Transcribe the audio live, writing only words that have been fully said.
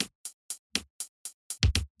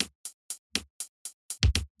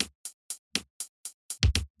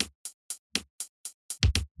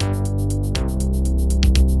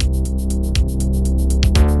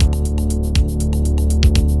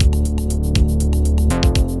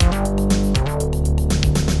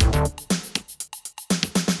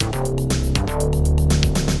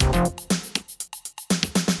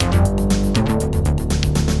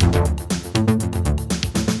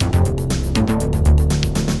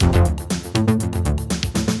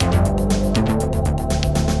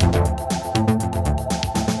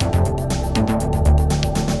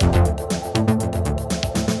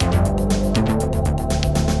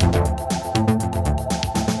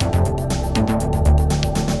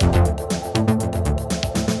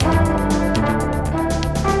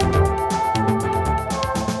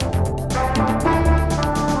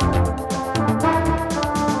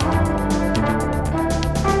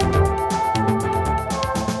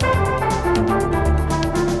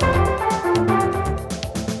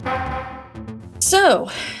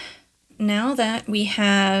So, now that we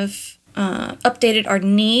have updated our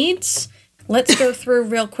needs, let's go through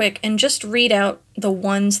real quick and just read out the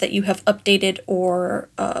ones that you have updated or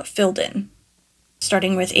filled in,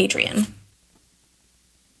 starting with Adrian.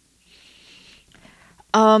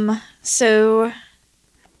 So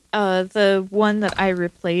the one that I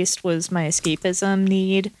replaced was my escapism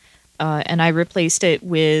need, and I replaced it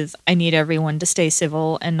with I need everyone to stay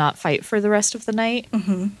civil and not fight for the rest of the night.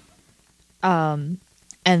 Mm-hmm.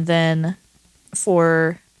 And then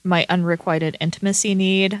for my unrequited intimacy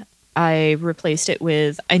need, I replaced it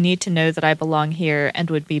with I need to know that I belong here and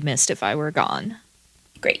would be missed if I were gone.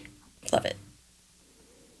 Great. Love it.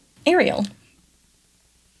 Ariel.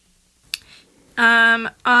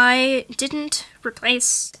 I didn't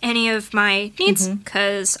replace any of my needs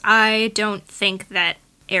because I don't think that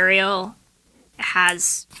Ariel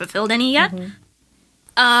has fulfilled any yet.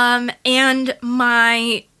 And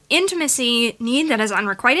my intimacy need that is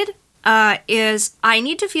unrequited is I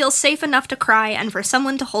need to feel safe enough to cry and for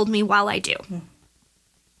someone to hold me while I do.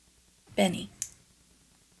 Benny.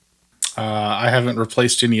 I haven't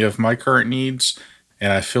replaced any of my current needs,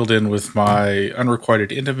 and I filled in with my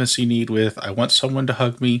unrequited intimacy need with I want someone to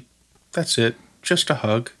hug me. That's it. Just a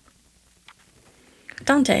hug.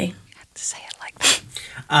 Dante. To say it like that.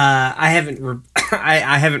 I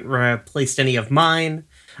haven't replaced any of mine,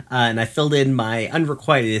 and I filled in my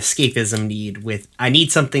unrequited escapism need with I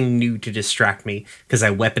need something new to distract me because I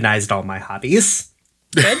weaponized all my hobbies.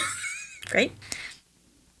 Good. Great.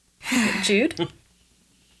 Jude.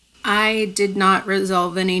 I did not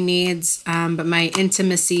resolve any needs, but my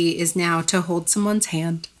intimacy is now to hold someone's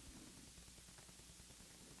hand.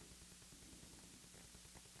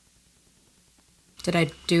 Did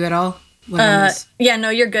I do it all? Yeah,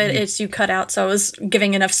 no, you're good. It's you cut out, so I was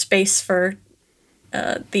giving enough space for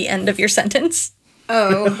the end of your sentence.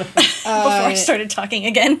 Oh. Before I started talking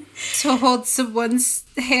again. To hold someone's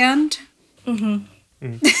hand? I'm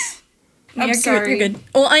sorry. You're good.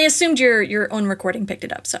 Well, I assumed your own recording picked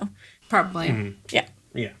it up, so. Probably. Yeah.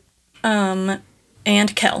 Yeah. And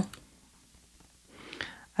Kel.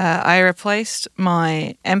 I replaced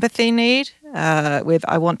my empathy need with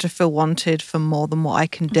I want to feel wanted for more than what I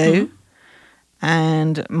can do.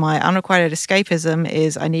 And my unrequited escapism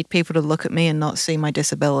is I need people to look at me and not see my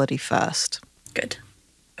disability first. Good.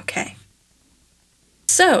 Okay.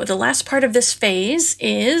 So the last part of this phase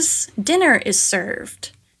is dinner is served.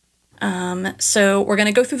 So we're going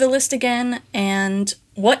to go through the list again, and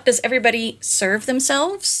what does everybody serve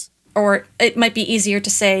themselves? Or it might be easier to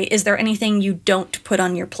say, is there anything you don't put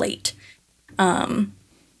on your plate? Where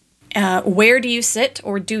do you sit,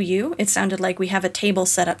 or do you? It sounded like we have a table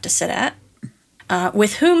set up to sit at.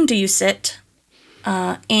 With whom do you sit?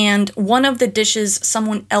 And one of the dishes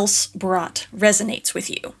someone else brought resonates with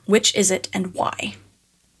you. Which is it and why?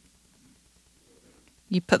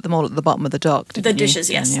 You put them all at the bottom of the dock, didn't you? The dishes,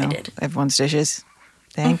 yes, I did. Everyone's dishes.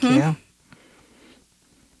 Thank you.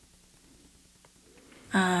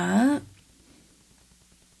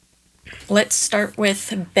 Let's start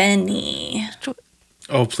with Benny.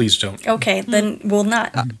 Oh, please don't. Okay, then we'll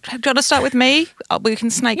not. Do you want to start with me? We can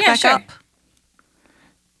snake Yeah, back sure. up.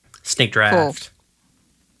 Snake draft.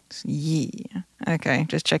 Yeah. Okay,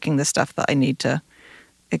 just checking the stuff that I need to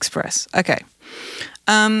express. Okay.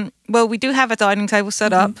 Well, we do have a dining table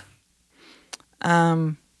set up.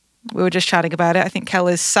 We were just chatting about it. I think Kel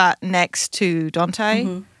is sat next to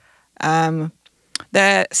Dante.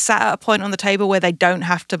 They're sat at a point on the table where they don't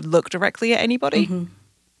have to look directly at anybody.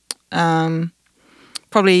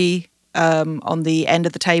 Probably on the end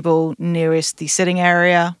of the table nearest the sitting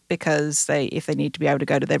area, because if they need to be able to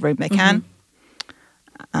go to their room, they can.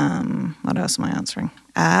 What else am I answering?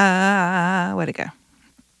 Where'd it go?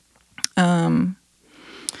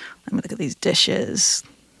 Let me look at these dishes.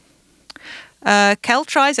 Kel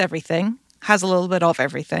tries everything, has a little bit of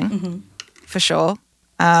everything, for sure.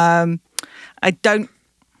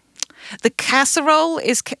 The casserole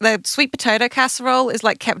the sweet potato casserole is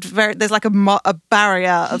like kept there's like a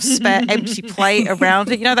barrier of spare empty plate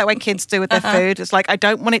around it. You know that way kids do with their food. It's like, I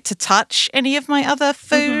don't want it to touch any of my other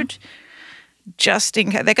food, just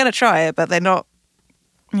in case. They're going to try it, but they're not,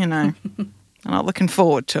 they're not looking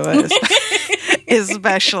forward to it,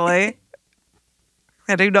 especially.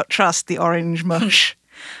 I do not trust the orange mush.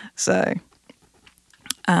 So,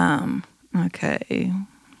 okay.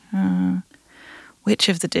 Which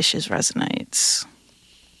of the dishes resonates?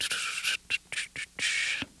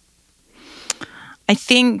 I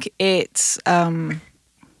think it's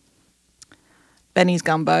Benny's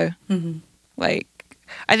gumbo. Like,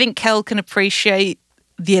 I think Kel can appreciate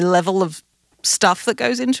the level of stuff that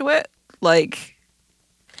goes into it. Like,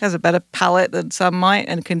 has a better palate than some might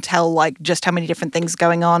and can tell like just how many different things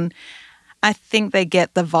going on. I think they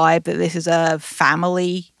get the vibe that this is a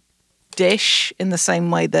family dish in the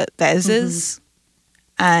same way that theirs is.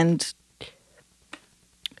 And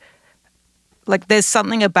like there's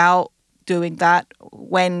something about doing that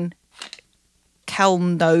when Kel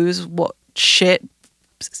knows what shit,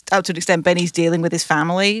 up to an extent, Benny's dealing with his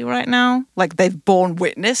family right now. Like they've borne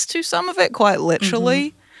witness to some of it quite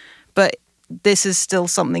literally. But this is still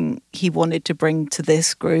something he wanted to bring to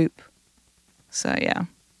this group. So yeah,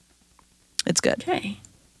 it's good. Okay.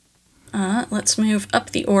 Let's move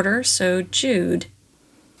up the order. So Jude.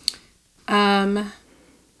 I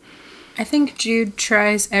think Jude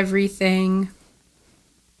tries everything.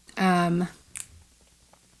 But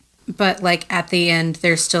like at the end,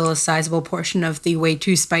 there's still a sizable portion of the way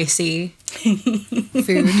too spicy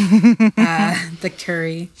food, the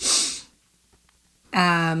curry.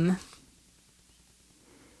 And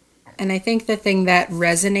I think the thing that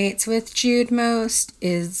resonates with Jude most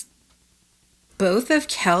is both of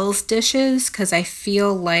Kel's dishes, because I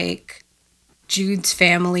feel like Jude's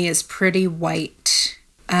family is pretty white.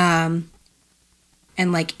 And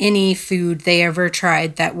like any food they ever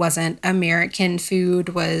tried that wasn't American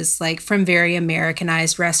food was like from very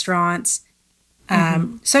Americanized restaurants.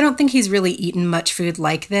 So I don't think he's really eaten much food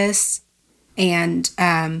like this. And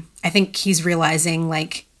I think he's realizing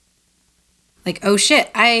like, oh shit,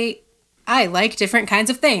 I like different kinds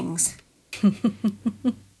of things.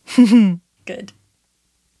 Good.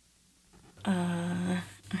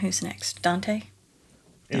 Who's next? Dante?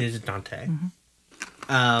 It is Dante.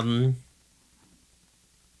 I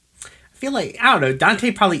feel like, I don't know,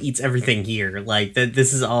 Dante probably eats everything here. Like,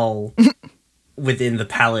 this is all within the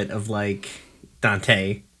palate of, like,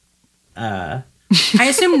 Dante. I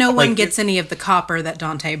assume no one gets any of the copper that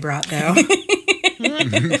Dante brought, though.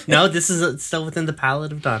 No, this is still within the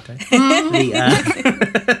palate of Dante.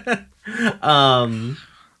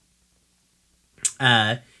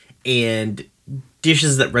 And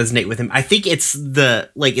dishes that resonate with him. I think it's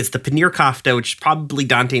the paneer kofta, which probably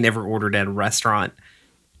Dante never ordered at a restaurant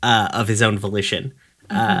of his own volition.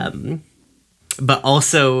 But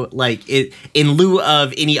also, like, it in lieu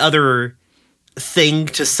of any other thing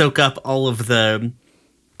to soak up all of the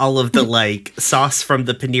like sauce from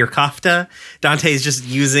the paneer kofta, Dante is just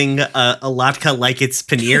using a latke like it's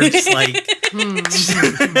paneer, just like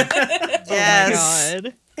Yes.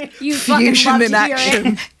 God. You fucking Fusion love in to hear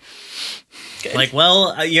action. it. like,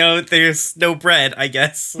 well, there's no bread, I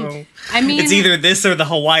guess. So I mean, it's either this or the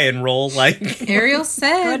Hawaiian roll. Like, Ariel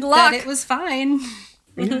said Good luck. that it was fine.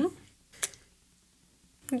 Good.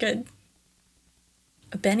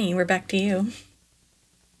 Benny, we're back to you.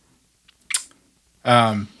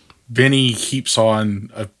 Benny keeps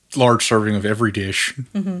on a large serving of every dish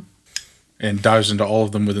and dives into all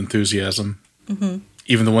of them with enthusiasm,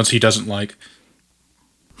 even the ones he doesn't like.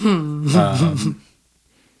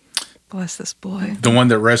 Bless this boy. The one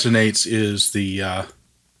that resonates is the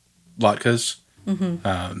latkes.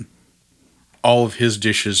 All of his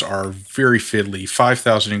dishes are very fiddly,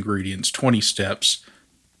 5,000 ingredients, 20 steps.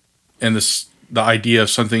 And the idea of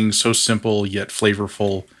something so simple yet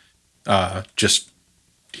flavorful,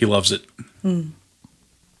 he loves it.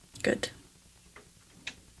 Good.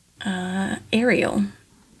 Ariel.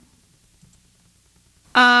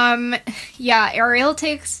 Yeah, Ariel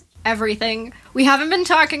takes everything. We haven't been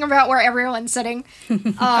talking about where everyone's sitting.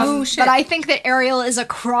 Oh, shit. But I think that Ariel is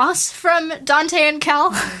across from Dante and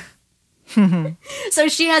Kel. So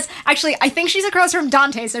she has, actually, I think she's across from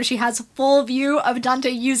Dante, so she has full view of Dante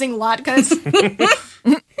using latkes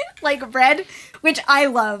like bread, which I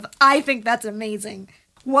love. I think that's amazing.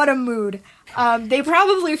 What a mood. They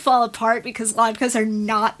probably fall apart because latkes are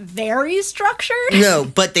not very structured. no,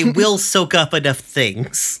 but they will soak up enough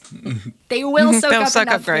things. They will soak They'll up soak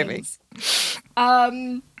enough up gravy. things.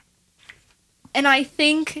 And I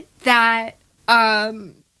think that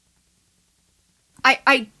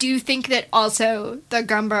I do think that also the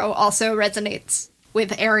gumbo also resonates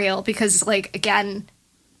with Ariel because, like, again,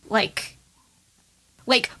 like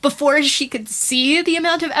before she could see the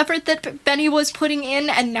amount of effort that Benny was putting in,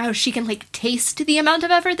 and now she can, like, taste the amount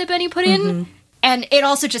of effort that Benny put in, and it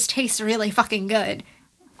also just tastes really fucking good.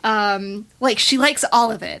 Like, she likes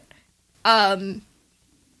all of it. I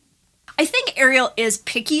think Ariel is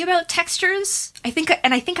picky about textures. I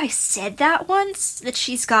think I said that once, that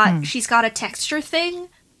she's got a texture thing,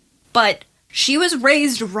 but she was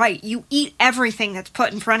raised right. You eat everything that's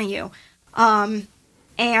put in front of you.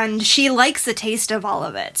 And she likes the taste of all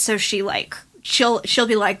of it. So she'll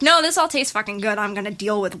be like, no, this all tastes fucking good. I'm gonna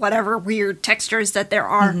deal with whatever weird textures that there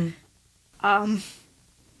are. And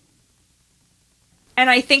And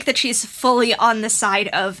I think that she's fully on the side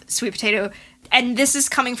of sweet potato. And this is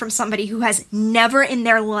coming from somebody who has never in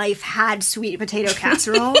their life had sweet potato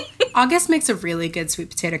casserole. August makes a really good sweet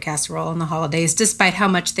potato casserole in the holidays, despite how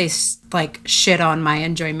much they shit on my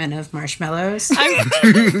enjoyment of marshmallows.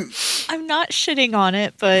 I'm not shitting on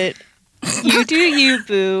it, but you do you,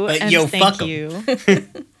 boo. But and yo, thank fuck 'em. you.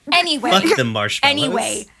 Anyway. Fuck the marshmallows.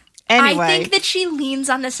 Anyway. I think that she leans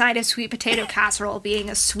on the side of sweet potato casserole being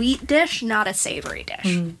a sweet dish, not a savory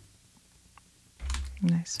dish.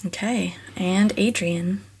 Nice. Okay. And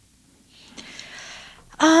Adrian.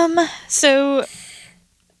 So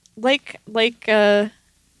like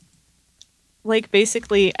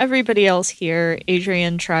basically everybody else here,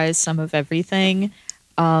 Adrian tries some of everything.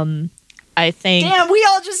 I think Damn, we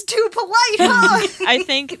all just too polite, huh? I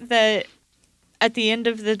think that at the end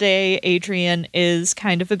of the day, Adrian is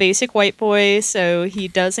kind of a basic white boy, so he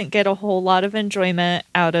doesn't get a whole lot of enjoyment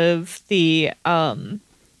out of the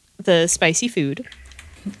spicy food.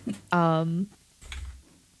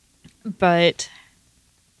 But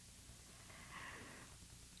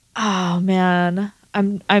oh man,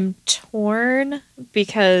 I'm torn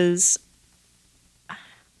because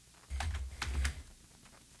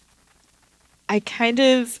I kind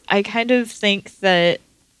of think that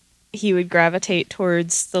he would gravitate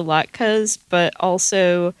towards the latkes, but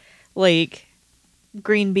also like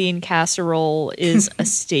green bean casserole is a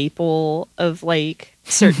staple of like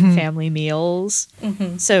certain family meals.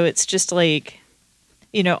 Mm-hmm. So it's just like,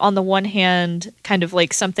 you know, on the one hand, kind of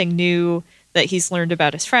like something new that he's learned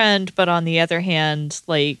about his friend, but on the other hand,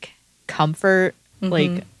 like comfort,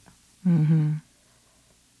 like,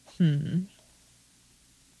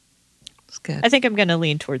 It's good. I think I'm going to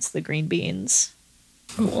lean towards the green beans.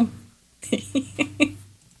 Cool.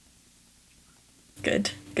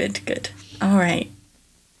 Good. All right.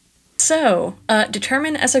 So,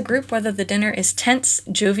 determine as a group whether the dinner is tense,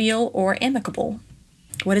 jovial, or amicable.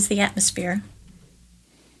 What is the atmosphere?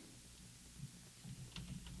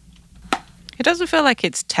 It doesn't feel like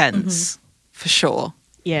it's tense, for sure.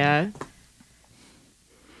 Yeah.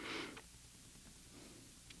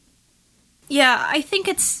 Yeah, I think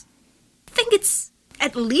it's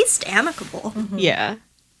at least amicable. Yeah.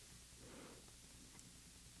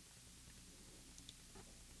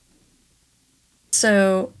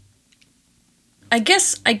 So, I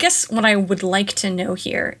guess what I would like to know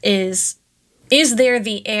here is there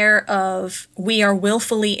the air of we are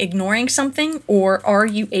willfully ignoring something, or are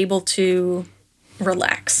you able to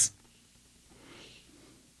relax?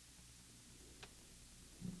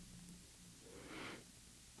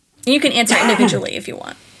 You can answer individually if you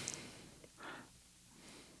want.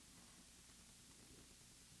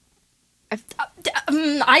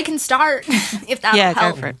 I can start if that'll Yeah,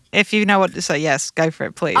 help. go for it. If you know what to say, yes, go for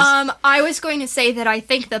it, please. I was going to say that I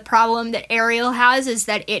think the problem that Ariel has is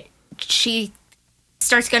that she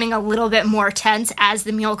starts getting a little bit more tense as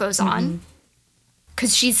the meal goes on.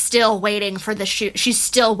 Because she's still waiting for the shoot. She's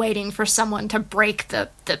still waiting for someone to break the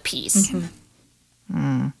piece.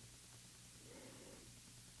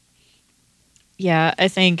 Yeah, I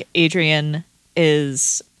think Adrian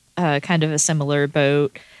is kind of a similar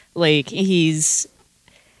boat. Like, he's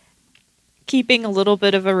keeping a little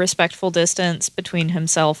bit of a respectful distance between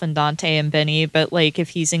himself and Dante and Benny, but, like, if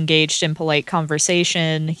he's engaged in polite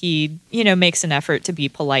conversation, he, you know, makes an effort to be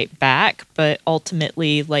polite back, but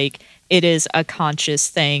ultimately, like, it is a conscious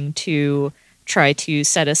thing to try to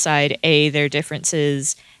set aside, A, their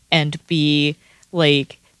differences, and B,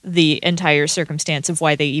 like, the entire circumstance of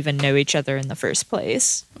why they even know each other in the first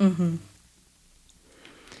place.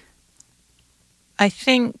 I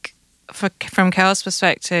think from Carol's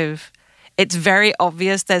perspective, it's very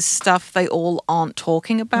obvious there's stuff they all aren't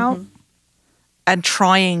talking about and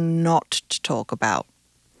trying not to talk about.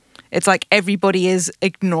 It's like everybody is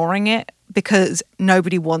ignoring it because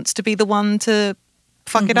nobody wants to be the one to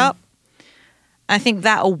fuck it up. I think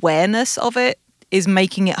that awareness of it is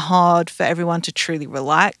making it hard for everyone to truly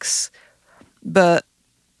relax. But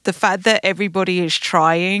the fact that everybody is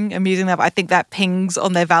trying and using that, I think that pings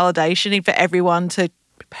on their validation for everyone to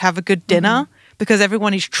have a good dinner because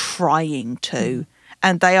everyone is trying to.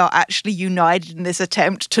 And they are actually united in this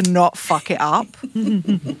attempt to not fuck it up.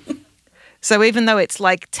 So even though it's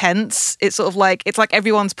like tense, it's sort of like, it's like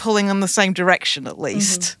everyone's pulling in the same direction at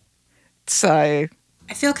least. So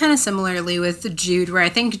I feel kind of similarly with Jude, where I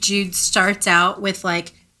think Jude starts out with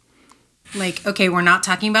like, okay, we're not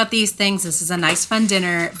talking about these things. This is a nice, fun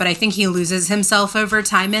dinner. But I think he loses himself over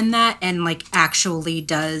time in that and like actually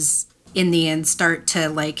does in the end start to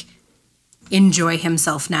like enjoy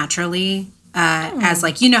himself naturally as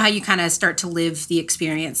like, you know how you kind of start to live the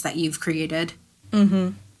experience that you've created.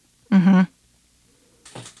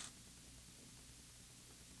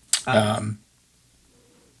 Go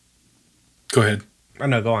ahead. Oh,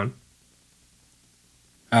 no, go on.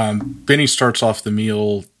 Benny starts off the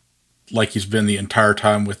meal like he's been the entire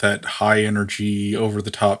time with that high energy, over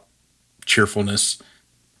the top cheerfulness.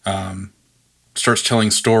 Starts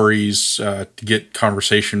telling stories to get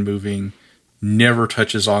conversation moving. Never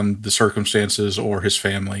touches on the circumstances or his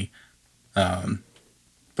family.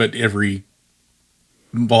 But a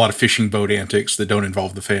lot of fishing boat antics that don't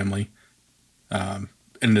involve the family. And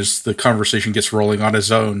as the conversation gets rolling on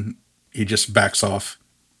his own, he just backs off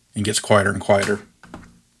and gets quieter and quieter.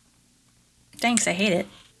 Thanks, I hate it.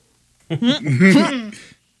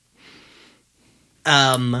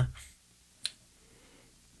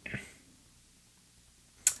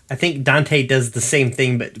 I think Dante does the same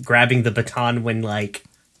thing, but grabbing the baton when, like,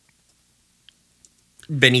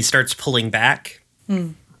 Benny starts pulling back.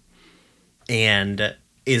 And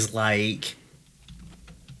is, like,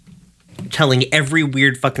 telling every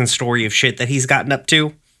weird fucking story of shit that he's gotten up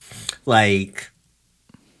to. Like,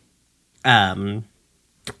 and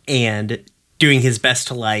doing his best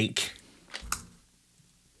to, like,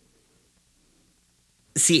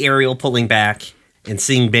 see Ariel pulling back and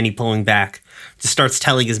seeing Benny pulling back. Just starts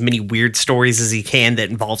telling as many weird stories as he can that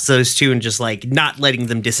involves those two and just, like, not letting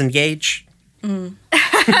them disengage. But,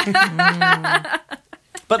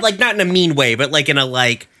 like, not in a mean way, but, like, in a,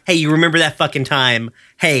 like, hey, you remember that fucking time?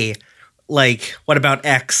 Hey, like, what about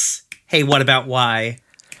X? Hey, what about Y?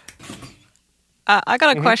 I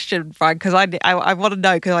got a question, Brian, because I want to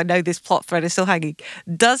know, because I know this plot thread is still hanging.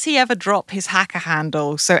 Does he ever drop his hacker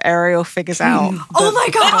handle so Ariel figures out Oh my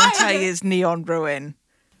God! Dante is Neon Ruin?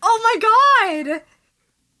 Oh my God!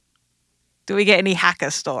 Do we get any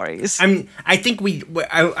hacker stories? I think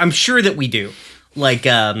I'm sure that we do. Like,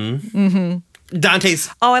 Dante's.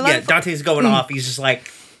 Oh, I love Dante's going off. He's just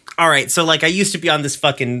like, all right. So, like, I used to be on this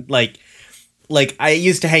fucking like I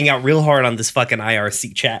used to hang out real hard on this fucking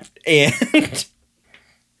IRC chat, and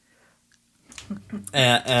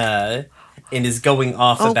is going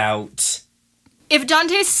off about. If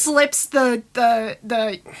Dante slips the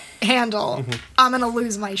handle, I'm gonna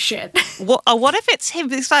lose my shit. What if it's him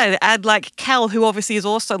decided and like Kel, who obviously is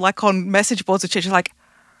also like on message boards and shit, is like,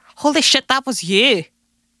 holy shit, that was you.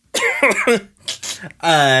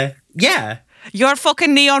 Yeah. You're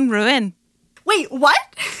fucking Neon Ruin. Wait, what?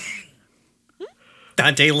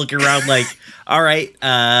 Dante looking around like, all right,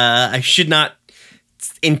 I should not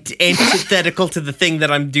antithetical to the thing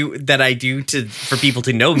that I do for people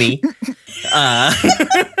to know me.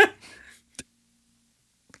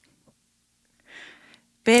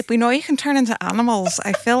 Babe, we know you can turn into animals.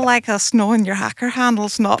 I feel like us knowing your hacker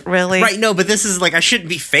handle's not really Right, no, but this is like, I shouldn't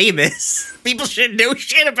be famous. People shouldn't know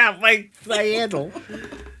shit about my handle.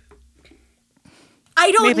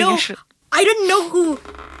 I don't Maybe know. you should- I didn't know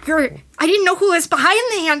who is behind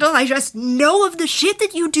the handle. I just know of the shit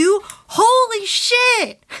that you do. Holy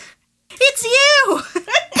shit! It's you!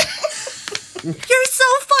 You're so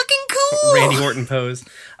fucking cool! Randy Orton pose.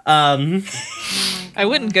 I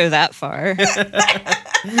wouldn't go that far.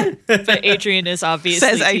 But Adrian is obviously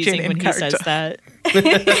Says Adrian teasing in when he says character.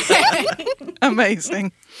 that.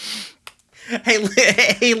 amazing.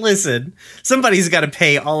 Hey, listen. Somebody's got to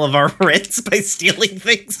pay all of our rents by stealing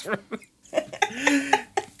things from me.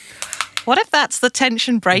 What if that's the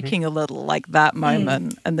tension breaking a little, like that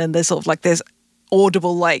moment, and then there's sort of like this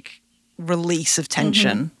audible like release of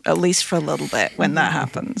tension, at least for a little bit when that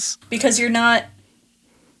happens. Because you've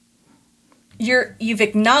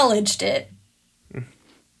acknowledged it.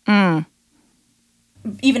 Even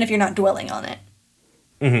if you're not dwelling on it.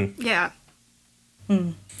 Yeah.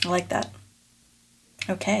 I like that.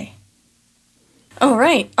 Okay. All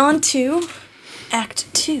right, on to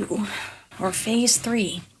Act 2, or Phase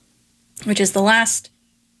 3, which is the last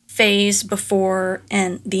phase before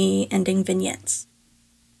the ending vignettes.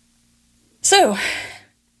 So,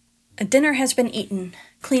 a dinner has been eaten.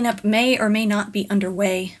 Cleanup may or may not be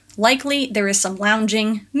underway. Likely, there is some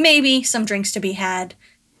lounging, maybe some drinks to be had.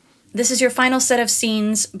 This is your final set of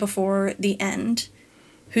scenes before the end.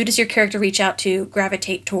 Who does your character reach out to,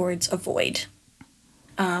 gravitate towards, avoid?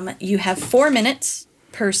 You have 4 minutes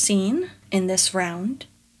per scene in this round.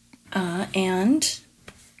 And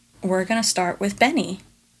we're going to start with Benny.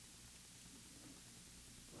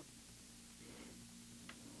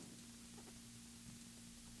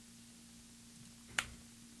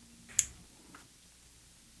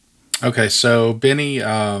 Okay, so Benny,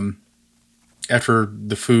 after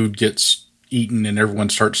the food gets eaten and everyone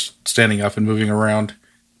starts standing up and moving around,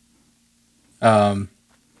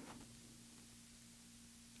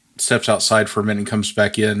 steps outside for a minute and comes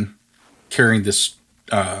back in carrying this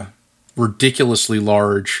ridiculously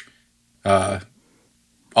large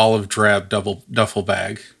olive drab duffel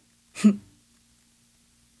bag.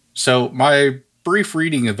 So my brief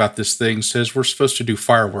reading about this thing says we're supposed to do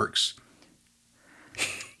fireworks.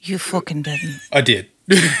 You fucking didn't. I did.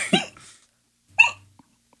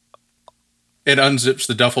 It unzips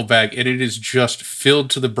the duffel bag, and it is just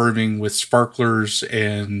filled to the brimming with sparklers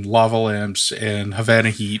and lava lamps and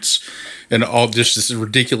Havana heats and all just this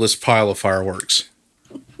ridiculous pile of fireworks.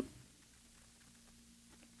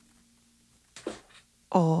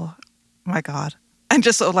 Oh my god. And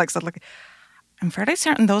just sort of like said, like, I'm fairly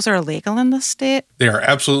certain those are illegal in this state. They are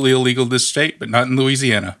absolutely illegal in this state, but not in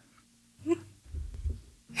Louisiana.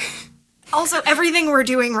 Also, everything we're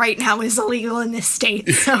doing right now is illegal in this state,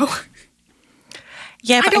 so...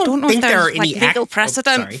 Yeah, but I don't know if think there there's are any like legal oh,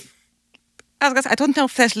 precedent. sorry. I was gonna say, I don't know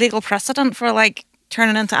if there's legal precedent for like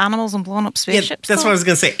turning into animals and blowing up Yeah, spaceships. that's though. what I was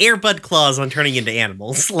gonna say. Airbud claws on turning into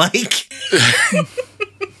animals. Like,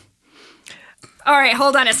 All right,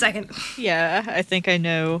 hold on a second. Yeah, I think I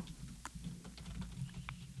know.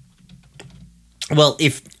 well,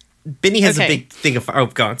 if Benny has a Okay. big thing of oh,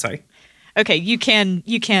 go on. Sorry. Okay, you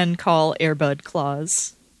can call Airbud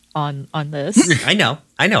claws on this. I know.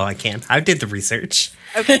 I can. I did the research.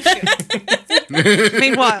 Okay.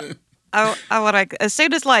 Meanwhile, I would like as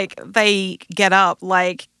soon as like they get up,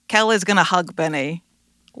 like Kel is gonna hug Benny,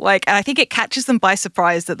 like, and I think it catches them by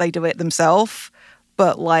surprise that they do it themselves,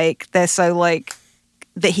 but like they're so like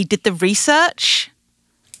that he did the research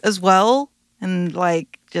as well, and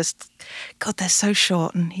like just God, they're so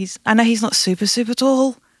short, and I know he's not super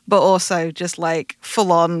tall, but also just like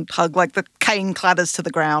full on hug, like the cane clatters to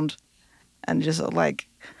the ground, and just sort of like,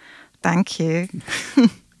 thank you.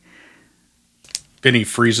 Benny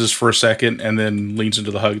freezes for a second and then leans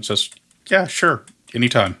into the hug and says, yeah, sure,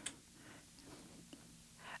 anytime.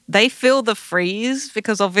 They feel the freeze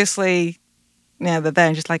because obviously, yeah, they're there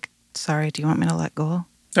and just like, sorry, do you want me to let go?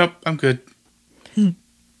 Nope, I'm good. Okay.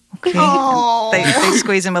 Aw. They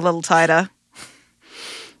squeeze him a little tighter.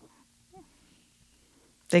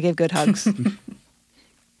 They give good hugs.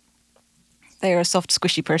 They are a soft,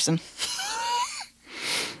 squishy person.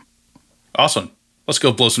 Awesome. Let's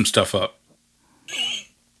go blow some stuff up.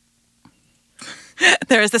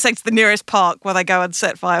 There is the nearest park where they go and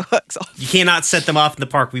set fireworks off. You cannot set them off in the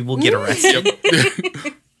park. We will get arrested.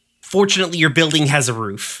 Yep. Fortunately, your building has a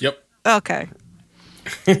roof. Yep. Okay.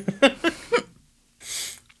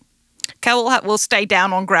 Kel will stay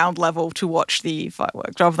down on ground level to watch the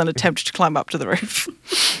fireworks rather than attempt to climb up to the roof.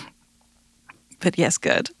 But yes,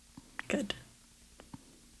 good. Good.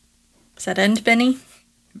 Does that end, Benny?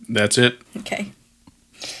 That's it. Okay.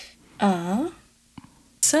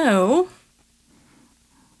 So.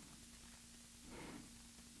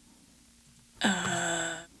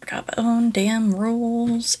 Forgot my own damn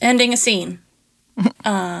rules. Ending a scene.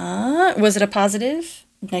 Was it a positive,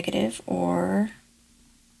 negative, or?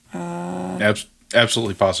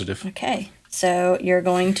 Absolutely positive. Okay. So you're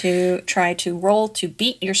going to try to roll to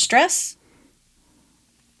beat your stress.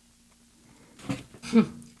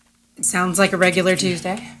 Sounds like a regular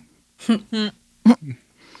Tuesday.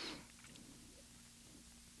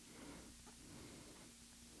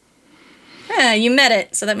 You met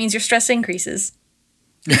it, so that means your stress increases.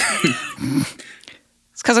 It's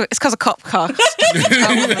because of cop cars in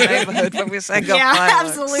the neighborhood when we're setting up Yeah,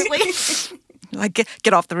 fireworks. absolutely. Like,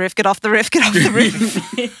 get off the roof, get off the roof, get off the roof.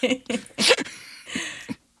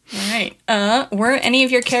 All right. Were any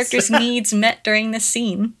of your characters' needs met during this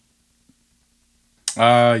scene?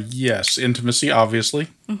 Yes, intimacy, obviously.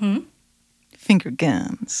 Finger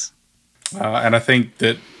guns. And I think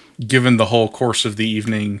that given the whole course of the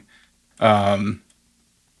evening, both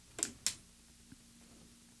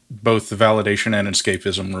the validation and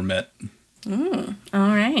escapism were met. All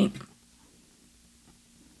right.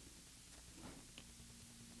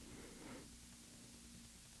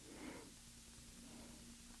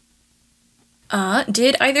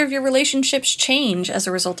 Did either of your relationships change as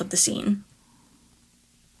a result of the scene?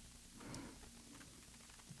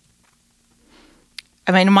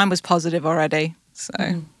 I mean, mine was positive already, so.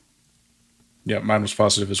 Yeah, mine was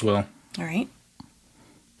positive as well. All right.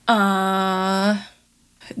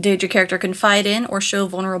 Did your character confide in or show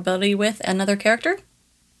vulnerability with another character?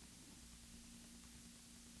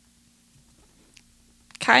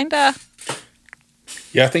 Kinda.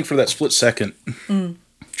 Yeah, I think for that split second,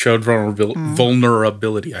 showed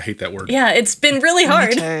vulnerability. I hate that word. Yeah, it's been really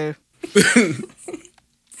hard. Me too.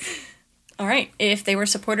 All right. If they were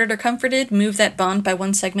supported or comforted, move that bond by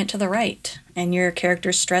one segment to the right, and your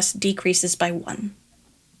character's stress decreases by 1.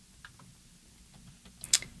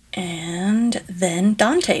 And then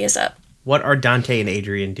Dante is up. What are Dante and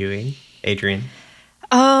Adrian doing? Adrian.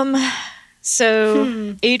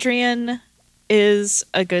 So Adrian is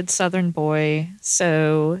a good Southern boy,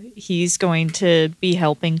 so he's going to be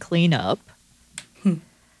helping clean up.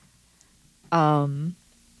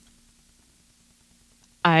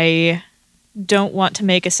 I don't want to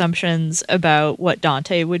make assumptions about what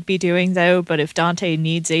Dante would be doing, though, but if Dante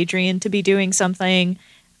needs Adrian to be doing something,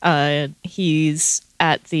 he's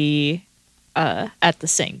at the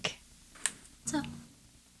sink.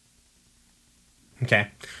 Okay.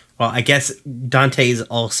 Well, I guess Dante's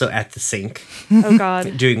also at the sink, Oh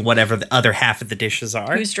God. doing whatever the other half of the dishes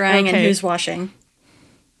are. Who's drying and Okay. who's washing?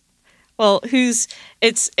 Well, it's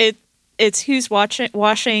who's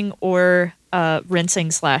washing or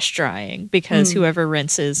rinsing/drying, because whoever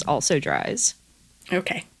rinses also dries.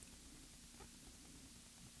 Okay.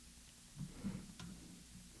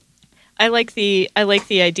 I like the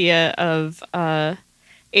idea of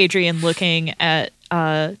Adrian looking at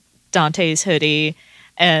Dante's hoodie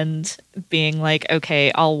and being like,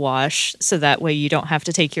 "Okay, I'll wash, so that way you don't have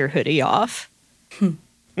to take your hoodie off."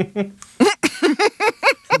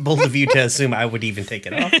 Both of you to assume I would even take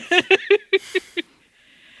it off.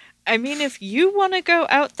 I mean, if you want to go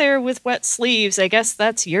out there with wet sleeves, I guess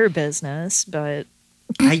that's your business, but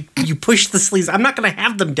You push the sleeves. I'm not going to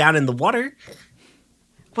have them down in the water.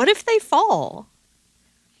 what if they fall?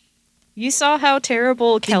 You saw how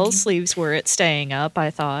terrible Kel's sleeves were at staying up, I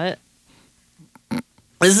thought.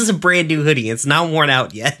 This is a brand new hoodie. It's not worn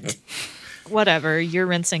out yet. Whatever, you're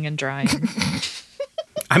rinsing and drying.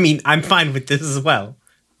 I mean, I'm fine with this as well.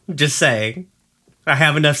 Just saying. I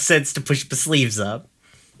have enough sense to push the sleeves up.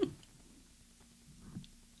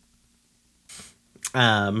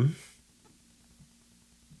 And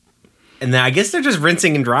then I guess they're just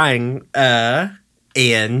rinsing and drying.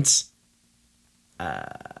 And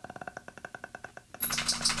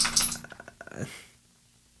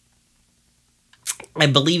I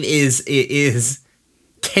believe it is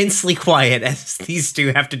tensely quiet as these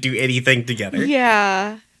two have to do anything together.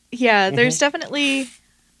 Yeah, there's definitely,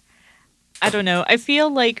 I don't know, I feel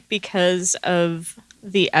like because of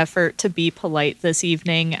the effort to be polite this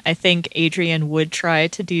evening, I think Adrian would try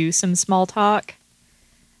to do some small talk.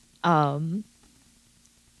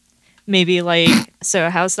 Maybe like, so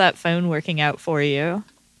how's that phone working out for you?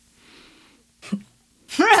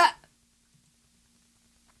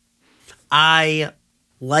 I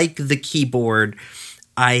like the keyboard.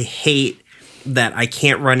 I hate that I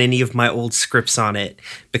can't run any of my old scripts on it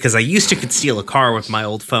because I used to could steal a car with my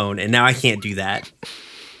old phone, and now I can't do that.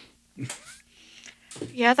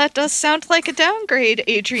 Yeah, that does sound like a downgrade,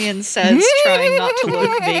 Adrian says, trying not to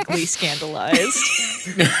look vaguely scandalized.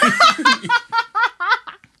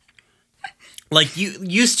 Like you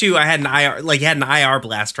used to, I had an IR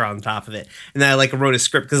blaster on top of it, and then I like wrote a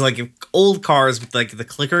script because like old cars with like the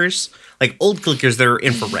clickers, like old clickers, they're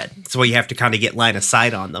infrared, so you have to kind of get line of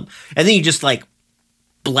sight on them, and then you just like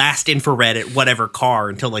blast infrared at whatever car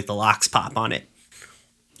until like the locks pop on it,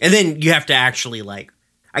 and then you have to actually like,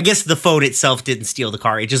 I guess the phone itself didn't steal the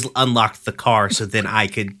car; it just unlocked the car, so then I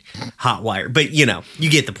could hotwire. But you know, you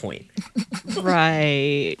get the point.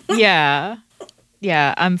 Right. Yeah.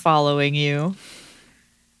 Yeah, I'm following you.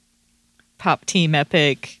 Pop Team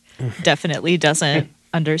Epic definitely doesn't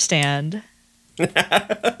understand. Your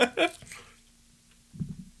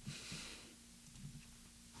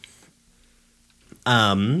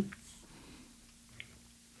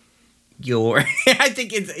I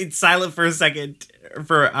think it's silent for a second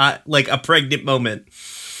for like a pregnant moment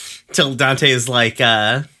till Dante is like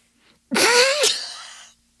your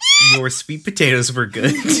sweet potatoes were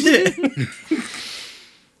good.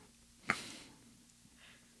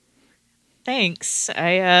 Thanks.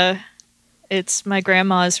 It's my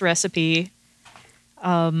grandma's recipe.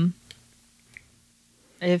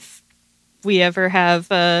 If we ever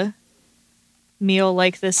have a meal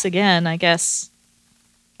like this again, I guess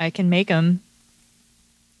I can make them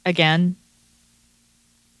again.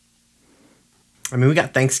 I mean, we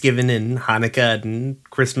got Thanksgiving and Hanukkah and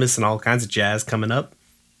Christmas and all kinds of jazz coming up.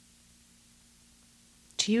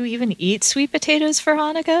 Do you even eat sweet potatoes for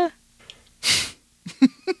Hanukkah?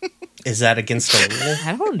 Is that against the rule?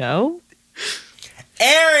 I don't know.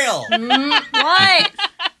 Ariel, What?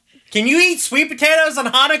 can you eat sweet potatoes on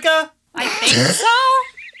Hanukkah? I think so.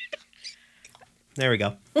 There we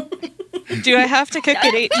go. Do I have to cook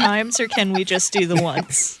it 8 times, or can we just do the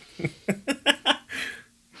once?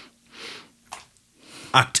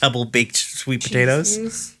 Octuple baked sweet potatoes.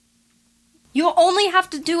 Jesus. You only have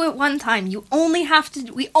to do it one time. We only have to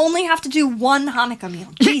do one Hanukkah meal.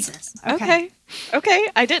 Jesus. Okay.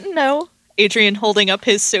 I didn't know. Adrian holding up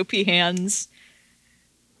his soapy hands.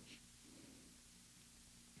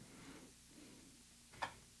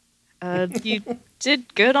 You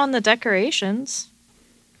did good on the decorations.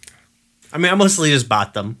 I mean, I mostly just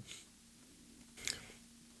bought them.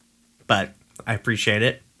 But I appreciate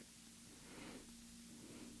it.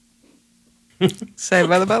 Saved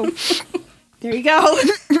by the bell. There you go.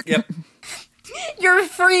 Yep. You're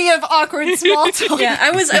free of awkward small talk. Yeah,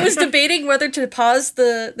 I was debating whether to pause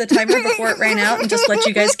the timer before it ran out and just let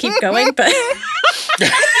you guys keep going, but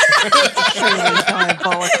Truly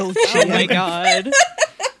diabolical Oh shit. my god.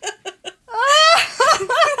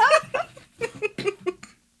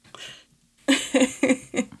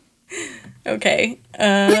 okay.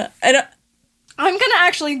 I don't. I'm gonna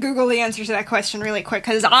actually Google the answer to that question really quick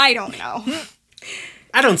because I don't know.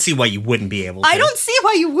 I don't see why you wouldn't be able to. I don't see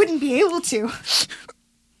why you wouldn't be able to.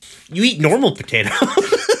 You eat normal potato.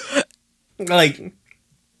 Like,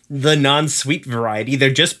 the non-sweet variety. They're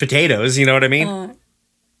just potatoes, you know what I mean?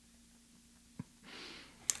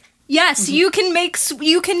 Yes, you can make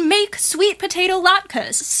sweet potato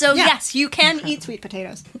latkes. So Yeah. yes, you can eat sweet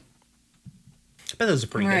potatoes. But those are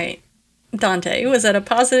pretty All good. right, Dante, was that a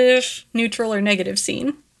positive, neutral, or negative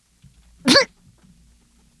scene?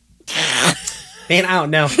 Man, I don't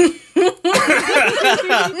know.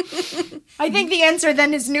 I think the answer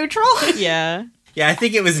then is neutral. Yeah. Yeah, I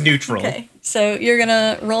think it was neutral. Okay, so you're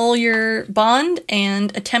gonna roll your bond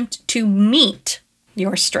and attempt to meet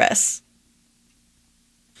your stress.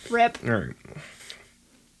 Rip. All right.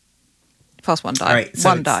 Plus one die. All right. So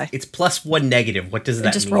one it's, die. It's plus one negative. What does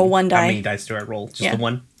that Just mean? roll one die. How many dice do I roll? Just Yeah. the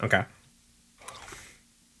one? Okay.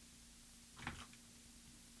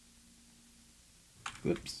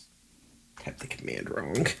 Whoops. Typed the command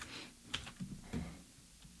wrong.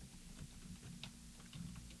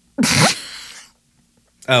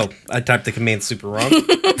 Oh, I typed the command super wrong.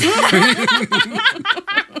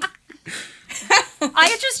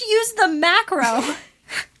 I just used the macro.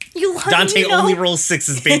 You let Dante me know, only rolls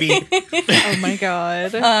sixes, baby. Oh my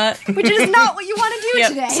god. which is not what you want to do Yep.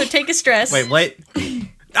 today. So take a stress. Wait, what?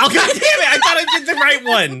 Oh, god damn it! I thought I did the right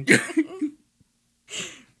one.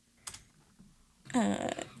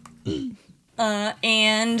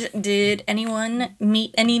 And did anyone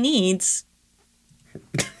meet any needs?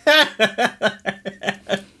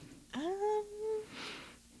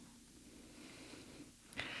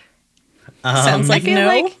 Sounds I like feel no.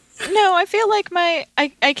 like no, I feel like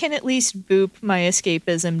I can at least boop my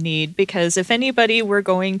escapism need because if anybody were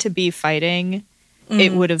going to be fighting,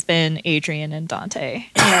 it would have been Adrian and Dante.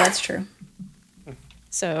 Yeah, that's true.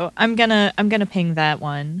 So I'm gonna ping that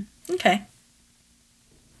one. Okay.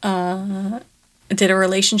 Did a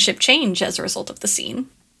relationship change as a result of the scene?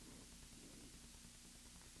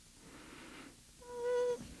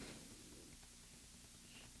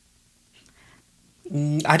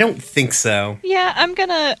 I don't think so. Yeah, I'm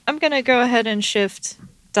gonna go ahead and shift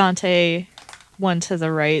Dante one to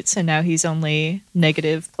the right, so now he's only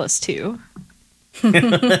negative +2.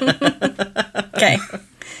 Okay.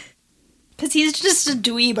 Because he's just a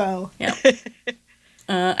dweebo. Yeah.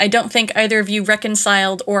 I don't think either of you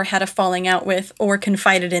reconciled or had a falling out with or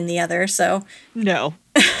confided in the other, so No.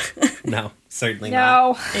 No, certainly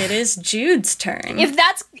not. No. it is Jude's turn. If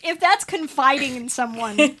that's confiding in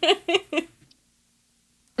someone.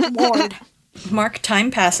 Lord. Mark, time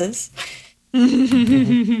passes.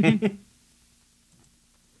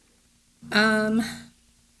 I'm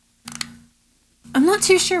not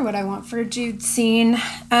too sure what I want for Jude's scene.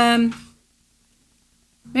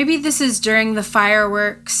 Maybe this is during the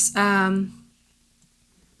fireworks, and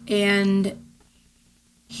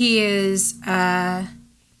he is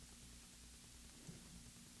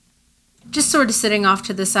just sort of sitting off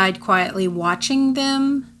to the side quietly watching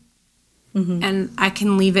them. And I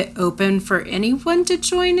can leave it open for anyone to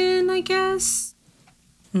join in, I guess.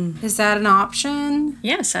 Is that an option?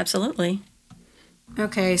 Yes, absolutely.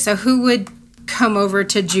 Okay, so who would come over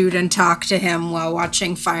to Jude and talk to him while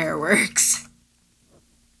watching fireworks?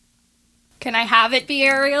 Can I have it be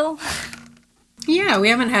Ariel? Yeah, we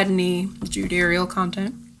haven't had any Jude Ariel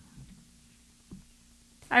content.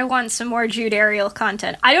 I want some more Jude Ariel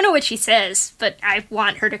content. I don't know what she says, but I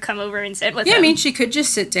want her to come over and sit with Yeah, him. I mean, she could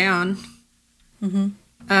just sit down.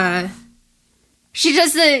 She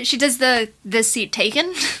does the seat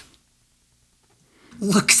taken.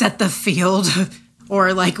 Looks at the field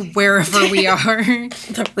or like wherever we are.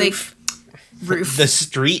 The Like roof. roof. The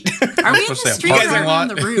street. Are we in supposed the to say a street or parking are we lot?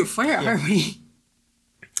 on the roof? Where are we?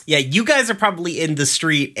 Yeah, you guys are probably in the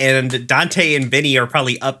street, and Dante and Vinny are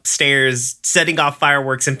probably upstairs setting off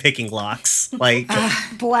fireworks and picking locks. Like,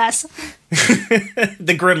 Bless.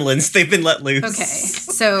 the gremlins, they've been let loose. Okay,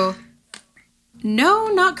 so no,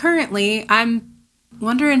 not currently. I'm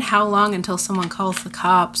wondering how long until someone calls the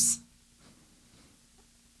cops.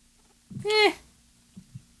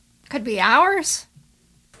 Could be hours.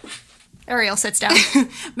 Ariel sits down.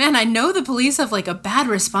 Man, I know the police have like a bad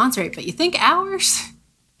response rate, but you think hours?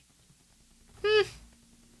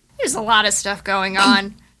 There's a lot of stuff going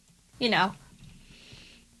on. You know.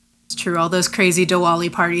 It's true, all those crazy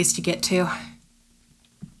Diwali parties to get to.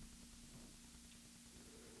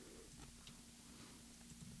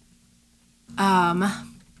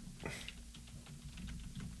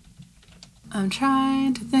 I'm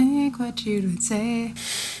trying to think what you would say.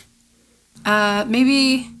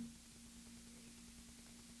 Maybe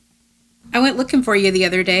I went looking for you the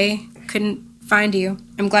other day. Couldn't find you.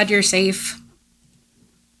 I'm glad you're safe.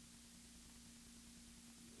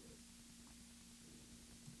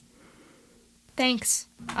 Thanks.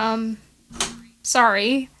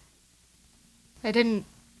 Sorry. I didn't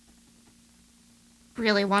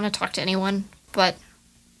really want to talk to anyone, but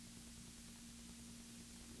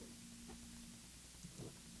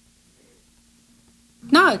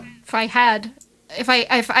No, if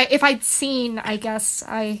I'd seen, I guess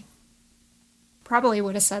I probably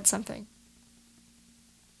would have said something.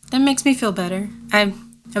 that makes me feel better. I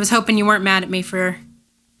was hoping you weren't mad at me for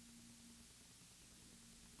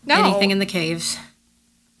No. anything in the caves.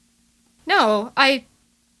 No,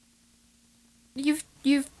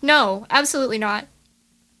 no, absolutely not.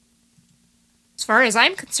 As far as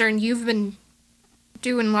I'm concerned, you've been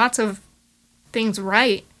doing lots of things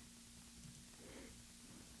right.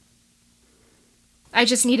 I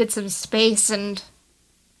just needed some space and,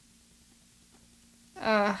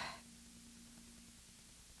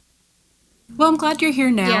 Well, I'm glad you're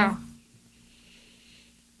here now.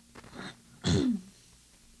 yeah.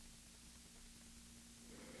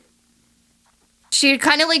 She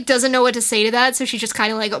kind of like doesn't know what to say to that, so she just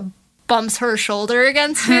kind of like bumps her shoulder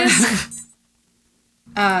against his.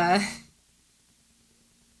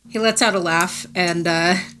 He lets out a laugh and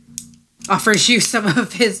offers you some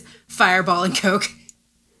of his Fireball and Coke.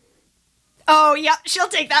 Oh, yeah, she'll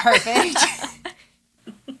take that. Perfect.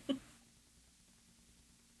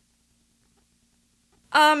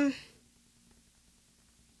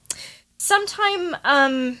 Sometime,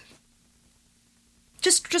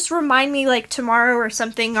 just remind me, like, tomorrow or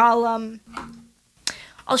something. I'll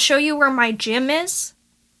show you where my gym is.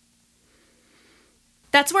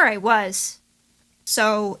 That's where I was.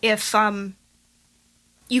 So if,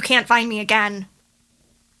 you can't find me again,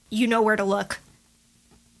 you know where to look.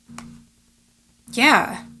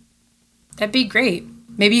 Yeah. That'd be great.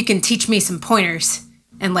 Maybe you can teach me some pointers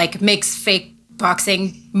and, like, makes fake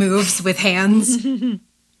boxing moves with hands.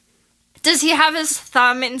 Does he have his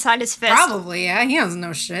thumb inside his fist? Probably, yeah. He doesn't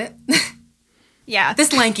know shit. Yeah.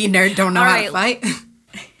 This lanky nerd don't know how to fight.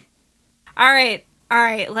 All right.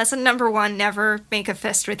 Lesson number 1, never make a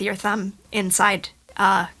fist with your thumb inside,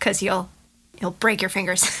 'cause you'll break your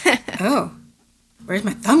fingers. Oh. Where's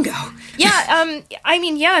my thumb go? Yeah, I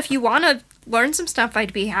mean, yeah, if you want to learn some stuff,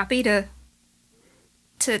 I'd be happy to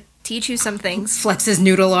teach you some things. Flex his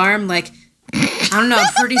noodle arm like, I don't know,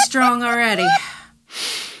 I'm pretty strong already.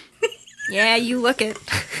 Yeah, you look it.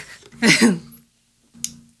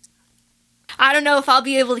 I don't know if I'll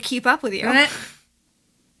be able to keep up with you.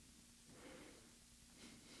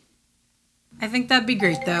 I think that'd be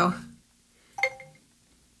great, though.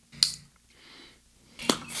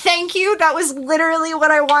 Thank you. That was literally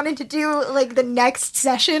what I wanted to do, like, the next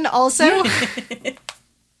session also.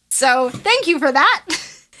 So, thank you for that.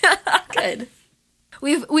 Good.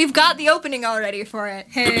 We've got the opening already for it.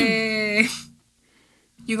 Hey.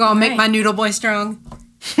 You gonna make my noodle boy strong?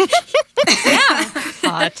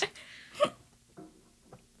 Hot.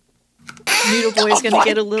 Noodle Boy's gonna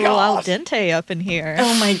get a little al dente up in here.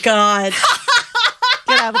 Oh my god.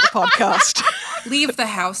 Get out of the podcast. Leave the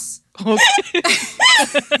house.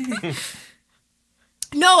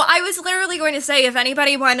 No, I was literally going to say, if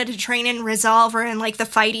anybody wanted to train in Resolve or in, like, the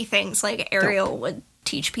fighty things, like, Ariel would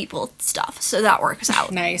teach people stuff. So that works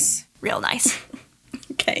out Nice. real nice.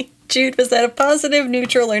 Okay. Jude, was that a positive,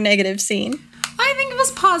 neutral, or negative scene? I think it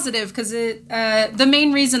was positive because it. The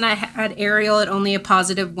main reason I had Ariel at only a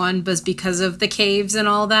positive 1 was because of the caves and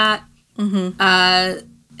all that. Mm-hmm.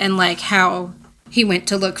 And like how he went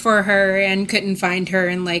to look for her and couldn't find her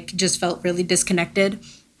and like just felt really disconnected.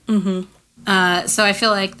 Mm-hmm. So I feel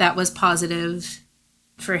like that was positive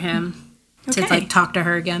for him to like talk to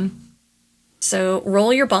her again. So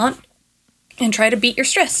roll your bond and try to beat your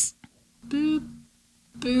stress. Boop,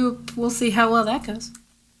 boop. We'll see how well that goes.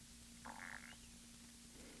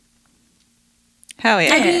 Hell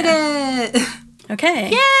yeah. I beat it.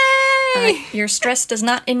 Okay. Yay! Your stress does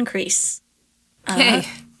not increase. Okay.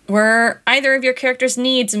 Were either of your characters'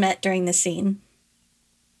 needs met during the scene?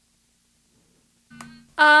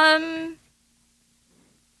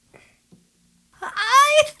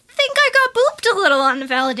 I think I got booped a little on the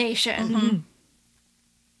validation.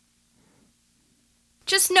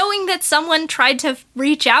 Just knowing that someone tried to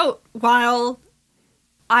reach out while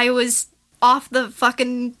I was off the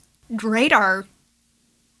fucking radar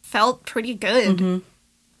felt pretty good.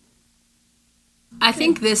 I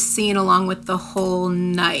think this scene, along with the whole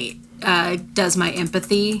night, does my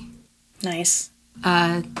empathy, Nice.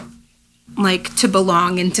 like to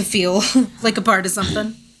belong and to feel like a part of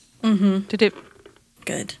something. Did it?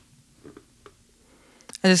 Good.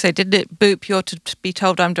 As I say, didn't it boop your to be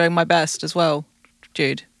told I'm doing my best as well,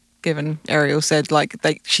 Jude? Given Ariel said like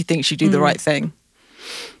she thinks you do the right thing.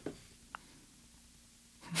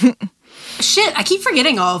 Shit, I keep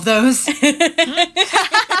forgetting all of those. Does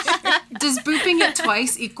booping it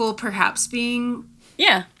twice equal perhaps being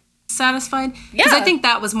Yeah. satisfied? Because I Yeah. think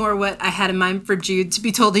that was more what I had in mind for Jude, to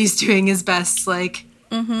be told he's doing his best, like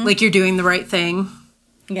you're doing the right thing.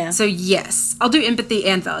 Yeah. So yes, I'll do empathy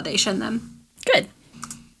and validation then. Good.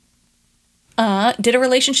 Did a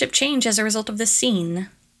relationship change as a result of this scene?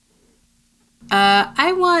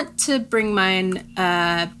 I want to bring mine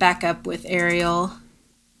back up with Ariel.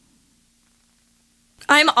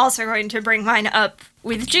 I'm also going to bring mine up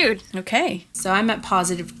with Jude. Okay. So I'm at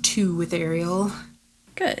 +2 with Ariel.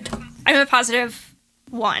 Good. I'm a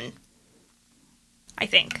 +1, I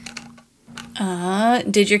think.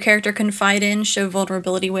 Did your character confide in, show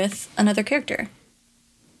vulnerability with another character?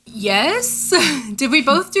 Yes? Did we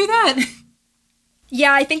both do that?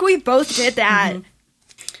 Yeah, I think we both did that.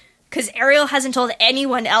 Because Ariel hasn't told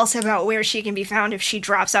anyone else about where she can be found if she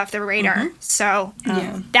drops off the radar. So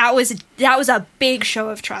Yeah. that was a big show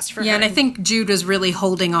of trust for her. Yeah, and I think Jude was really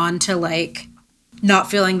holding on to, like, not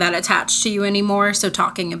feeling that attached to you anymore, so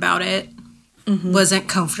talking about it wasn't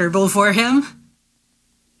comfortable for him.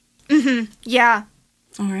 Yeah.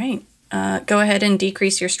 All right. Go ahead and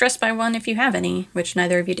decrease your stress by 1 if you have any, which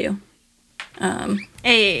neither of you do.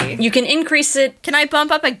 Hey. You can increase it. Can I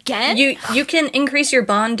bump up again? You can increase your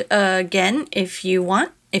bond again if you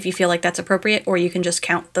want, if you feel like that's appropriate, or you can just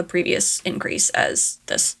count the previous increase as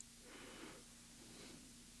this.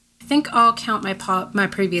 I think I'll count my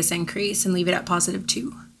previous increase and leave it at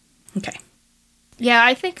 +2. Okay. Yeah,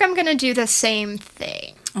 I think I'm going to do the same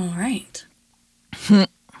thing. All right. I'm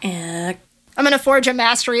going to forge a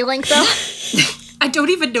mastery link, though. I don't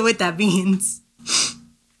even know what that means.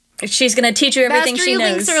 She's gonna teach you everything Mastery she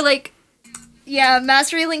knows. links are like... Yeah,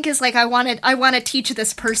 Mastery Link is like, I want to teach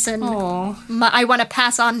this person. Aw. I want to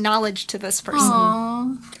pass on knowledge to this person.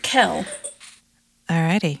 Aw. Kel.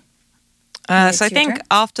 Alrighty. It's So I your think turn.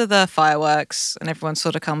 after the fireworks and everyone's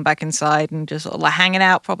sort of come back inside and just sort of like hanging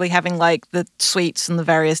out, probably having like the sweets and the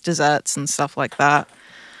various desserts and stuff like that,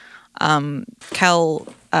 Kel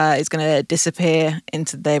is going to disappear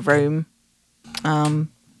into their room.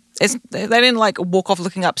 They didn't like walk off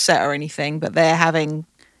looking upset or anything, but they're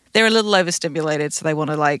a little overstimulated, so they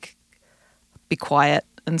want to like be quiet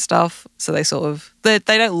and stuff. So they sort of they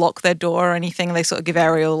don't lock their door or anything. They sort of give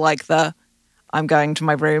Ariel like the "I'm going to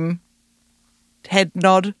my room" head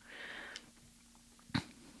nod.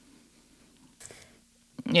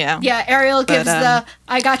 Yeah. Yeah, Ariel gives the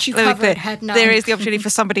I got you Let me be covered clear, head nod. there is the opportunity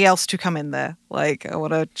for somebody else to come in there. Like, I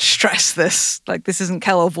want to stress this. Like, this isn't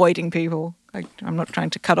Kel avoiding people. I'm not trying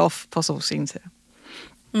to cut off possible scenes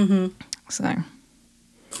here. So,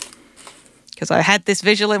 because I had this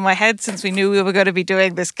visual in my head since we knew we were going to be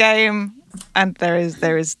doing this game, and there is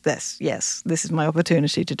this. Yes, this is my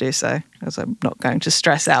opportunity to do so, as I'm not going to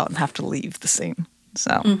stress out and have to leave the scene.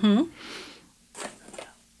 So,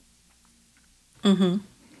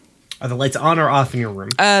 Are the lights on or off in your room?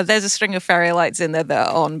 there's a string of fairy lights in there that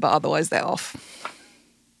are on, but otherwise they're off.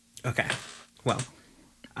 Okay. Well,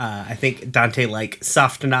 I think Dante like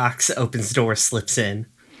soft knocks, opens door, slips in,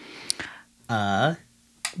 and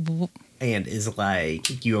is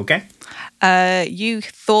like, "You okay?" You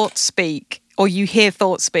thought speak, or you hear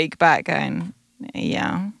thought speak back going,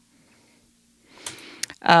 "Yeah."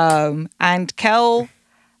 And Kel,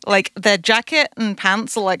 like their jacket and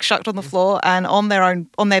pants are like shucked on the floor, and on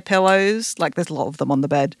their pillows, like there's a lot of them on the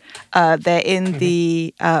bed. They're in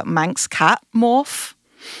the Manx cat morph.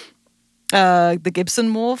 The Gibson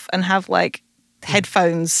morph, and have like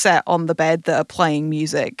headphones set on the bed that are playing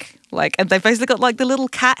music. Like, and they've basically got like the little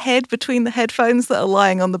cat head between the headphones that are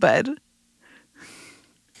lying on the bed.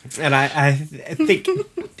 And I think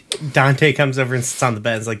Dante comes over and sits on the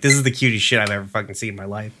bed and is like, "This is the cutest shit I've ever fucking seen in my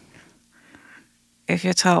life." If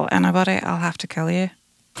you tell anybody, I'll have to kill you.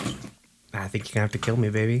 I think you're gonna have to kill me,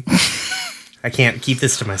 baby. I can't keep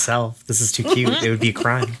this to myself. This is too cute. It would be a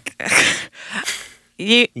crime.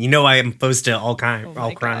 You You know I am opposed to all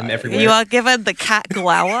my crime God. everywhere. you are given the cat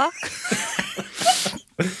glower.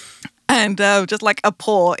 And just like a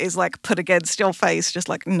paw is like put against your face, just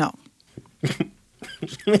like, no.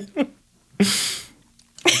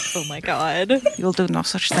 Oh my god. You'll do no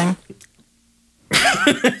such thing.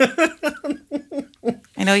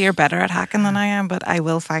 I know you're better at hacking than I am, but I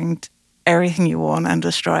will find everything you want and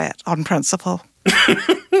destroy it on principle.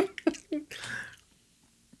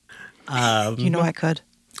 You know I could.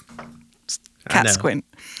 Cat know. squint.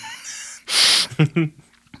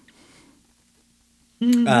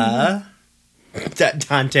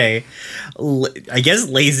 Dante, I guess,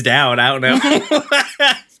 lays down. I don't know.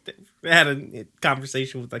 I had a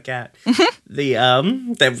conversation with the cat. The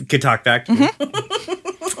that could talk back to me.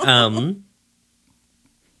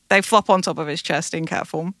 They flop on top of his chest in cat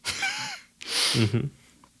form.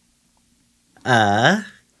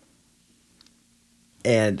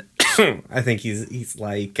 And I think he's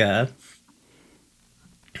like, I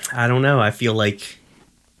don't know. I feel like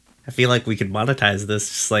we could monetize this.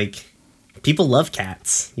 Just like people love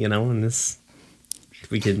cats, and this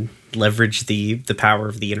we can leverage the power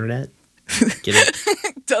of the internet. Get it?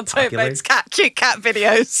 Dante Popular. makes cute cat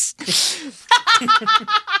videos.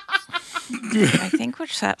 I think we're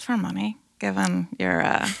set for money, given your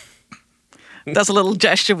does a little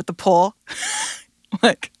gesture with the paw.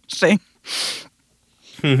 Like, see.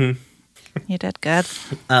 You did good.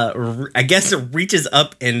 I guess it reaches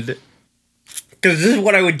up and because this is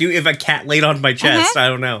what I would do if a cat laid on my chest. I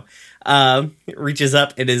don't know. It reaches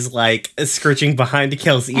up and is like scritching behind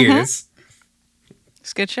Kel's ears.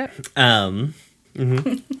 It's good shit.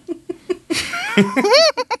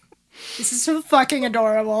 This is so fucking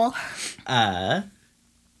adorable. And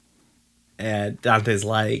Dante's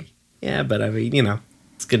like, yeah, but I mean,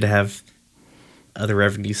 it's good to have other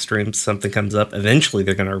revenue streams. Something comes up. Eventually,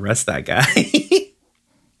 they're going to arrest that guy.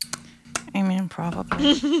 I mean,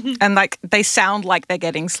 probably. And like they sound like they're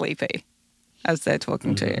getting sleepy as they're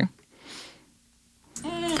talking to you.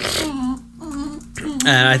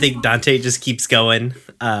 And I think Dante just keeps going,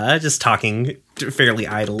 just talking fairly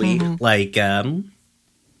idly, like, well,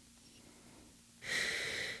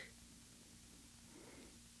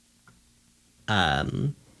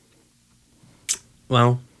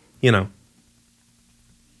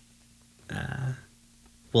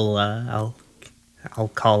 I'll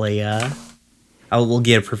call we'll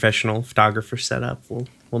get a professional photographer set up.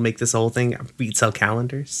 We'll make this whole thing. We'd sell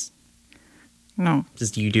calendars. No.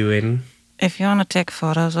 Just you doing. If you want to take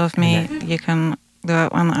photos of me, you can do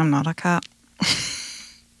it when I'm not a cat.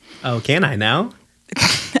 Oh, can I now?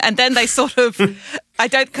 And then they sort of,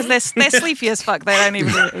 because they're sleepy as fuck. They don't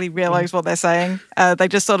even really realize what they're saying. They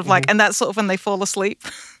just sort of like, and that's sort of when they fall asleep.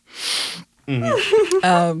 But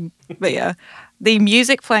yeah, the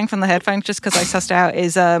music playing from the headphones, just because I sussed out,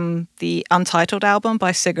 is the Untitled album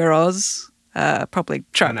by Sigur Rós, probably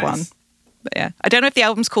track nice. 1. But yeah, I don't know if the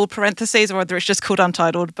album's called Parentheses or whether it's just called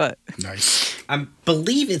Untitled, but Nice. I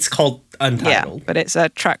believe it's called Untitled. yeah, but it's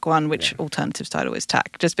track 1, which alternative title is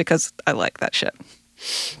Tack, just because I like that shit.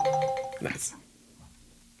 Nice.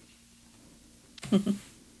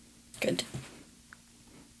 Good.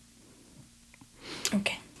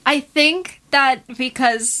 Okay. I think that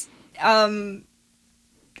because, if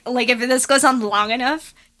this goes on long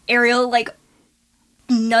enough, Ariel,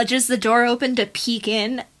 nudges the door open to peek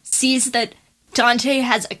in, sees that Dante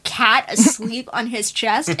has a cat asleep on his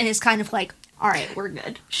chest, and is kind of like, all right, we're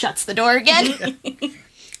good. Shuts the door again.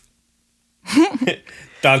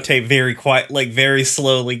 Dante very quiet, very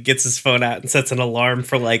slowly gets his phone out and sets an alarm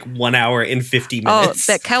for 1 hour and 50 minutes.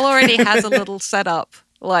 Oh, that Kel already has a little setup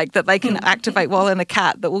that they can activate while in a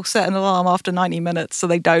cat that will set an alarm after 90 minutes so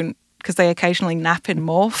they don't, because they occasionally nap in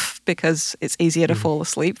morph because it's easier to fall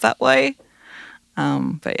asleep that way.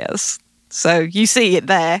 But yes, so you see it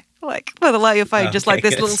there, for the low of your phone, just Okay,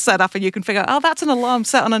 this good. little setup, and you can figure out, oh, that's an alarm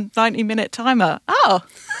set on a 90-minute timer. Oh,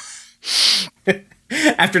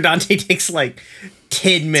 After Dante takes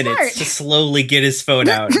 10 minutes Smart. to slowly get his phone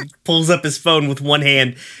out, he pulls up his phone with one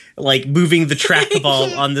hand, moving the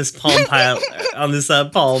trackball on this Palm Pilot, on this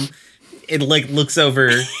Palm, and looks over,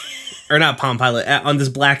 or not Palm Pilot, on this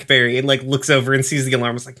BlackBerry, and looks over and sees the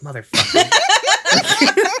alarm. It's motherfucker.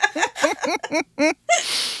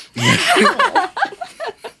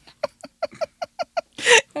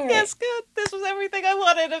 yes, good. This was everything I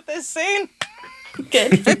wanted of this scene.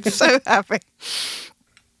 Good. I'm so happy.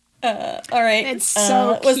 All right. It's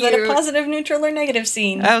so Was that a cute. positive, neutral, or negative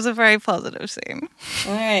scene? That was a very positive scene.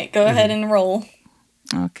 All right. Go ahead and roll.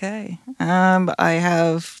 Okay. I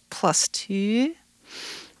have +2.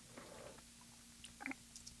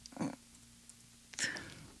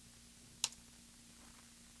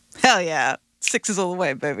 Hell yeah. 6 is all the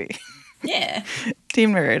way, baby. Yeah.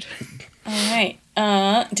 Team nerd. All right.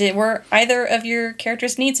 Were either of your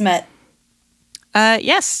characters' needs met?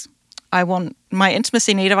 Yes. I want my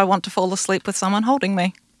intimacy need if I want to fall asleep with someone holding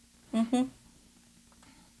me. Mm-hmm.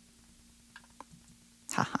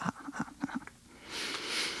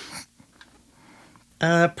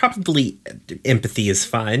 Probably empathy is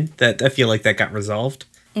fine. That I feel like that got resolved.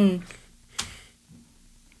 Did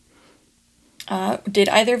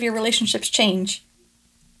either of your relationships change?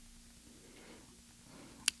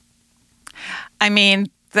 I mean,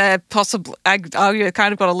 they're possibly. I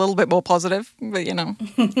kind of got a little bit more positive, but you know.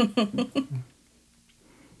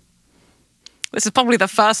 This is probably the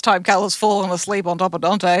first time Cal has fallen asleep on top of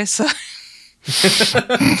Dante, so.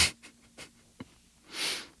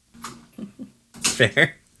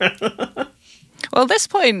 Fair. Well, at this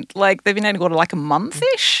point, like, they've been only got like a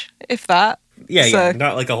month-ish, if that. Yeah, So, yeah,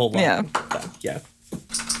 not like a whole lot. yeah. But, yeah.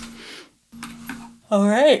 All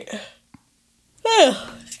right.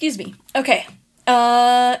 Excuse me. Okay.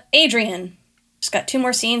 Adrian. Just got 2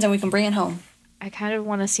 more scenes and we can bring it home. I kind of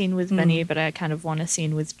want a scene with Benny, but I kind of want a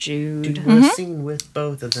scene with Jude. Do a scene with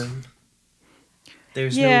both of them.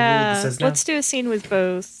 There's no rule that says no. Let's do a scene with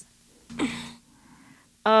both.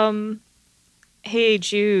 Hey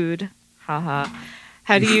Jude, haha.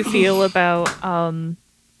 How do you feel about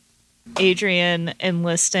Adrian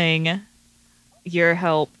enlisting your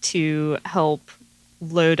help to help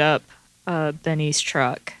load up Benny's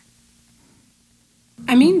truck?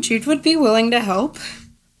 I mean, Jude would be willing to help.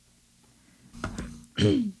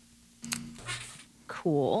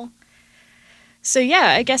 Cool. So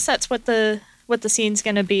yeah, I guess that's what the scene's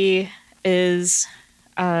gonna be is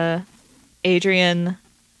Adrian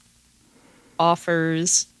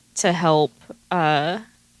offers to help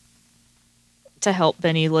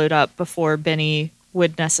Benny load up before Benny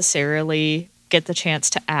would necessarily get the chance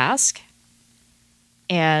to ask,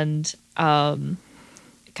 and kind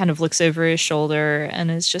of looks over his shoulder and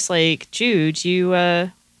is just like, Jude, you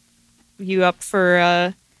up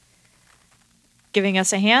for giving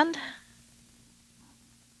us a hand?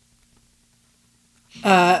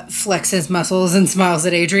 Flexes muscles and smiles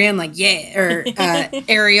at Adrian like, yeah. Or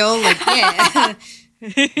Ariel like, yeah.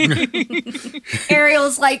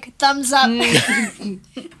 Ariel's like, thumbs up.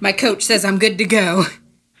 My coach says I'm good to go.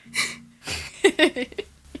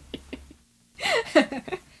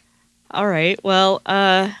 All right. Well,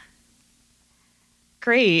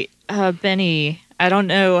 great. Benny, I don't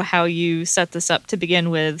know how you set this up to begin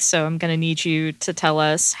with, so I'm going to need you to tell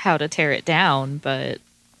us how to tear it down, but...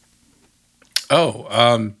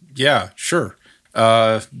 Yeah, sure.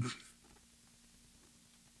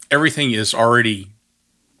 Everything is already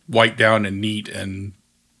wiped down and neat and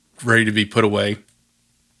ready to be put away.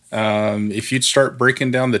 If you'd start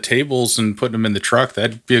breaking down the tables and putting them in the truck,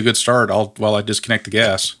 that'd be a good start while I disconnect the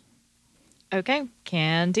gas. Okay,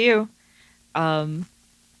 can do. Now,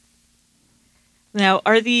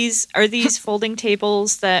 are these folding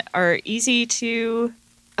tables that are easy to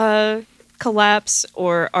collapse,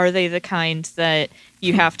 or are they the kind that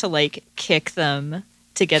you have to like kick them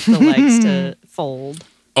to get the legs to fold?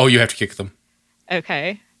 Oh, you have to kick them.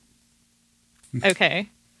 Okay.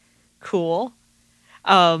 Cool.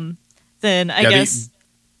 Then I guess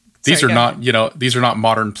these are not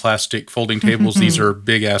modern plastic folding tables. These are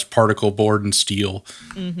big ass particle board and steel.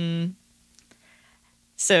 Mm-hmm.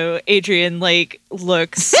 So Adrian like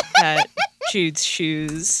looks at Jude's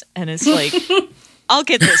shoes and is like, I'll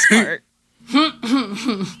get this part.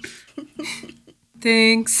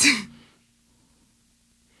 Thanks.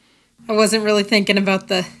 I wasn't really thinking about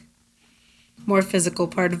the more physical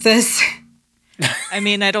part of this. I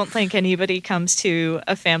mean, I don't think anybody comes to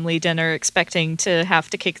a family dinner expecting to have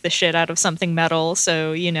to kick the shit out of something metal,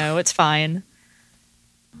 so, you know, it's fine.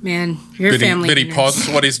 Man, your family Biddy dinners. pauses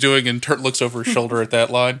what he's doing and looks over his shoulder at that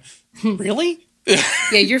line. Really?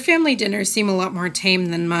 Yeah, your family dinners seem a lot more tame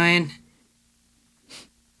than mine.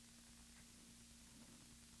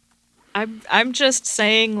 I'm just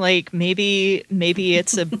saying, like, maybe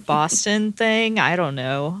it's a Boston thing. I don't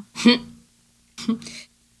know.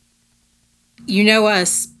 You know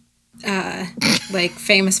us, like,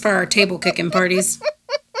 famous for our table kicking parties.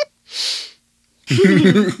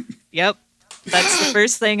 Yep. That's the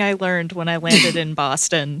first thing I learned when I landed in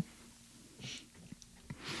Boston.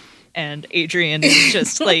 And Adrian is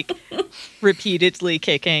just, like, repeatedly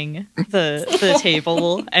kicking the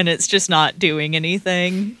table, and it's just not doing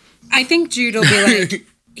anything. I think Jude will be like,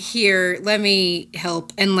 here, let me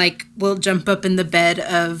help. And, like, we'll jump up in the bed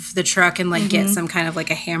of the truck and, like, get some kind of, like,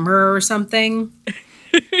 a hammer or something.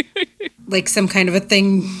 Like, some kind of a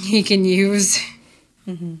thing he can use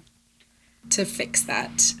to fix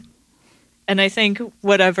that. And I think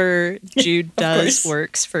whatever Jude does course.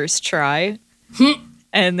 works first try.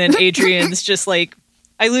 And then Adrian's just like,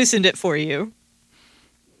 I loosened it for you.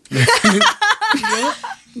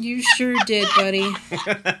 You sure did, buddy.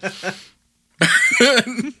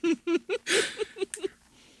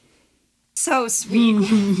 So sweet.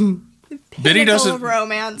 Biddy Pinnacle of doesn't.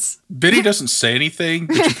 romance. Biddy doesn't say anything,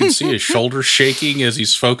 but you can see his shoulders shaking as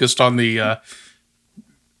he's focused on the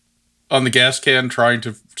gas can, trying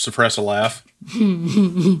to suppress a laugh.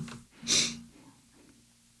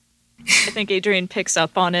 I think Adrian picks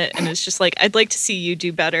up on it and is just like, I'd like to see you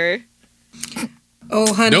do better.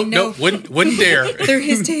 Oh, honey, Nope, no. wouldn't dare. They're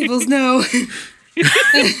his tables, no.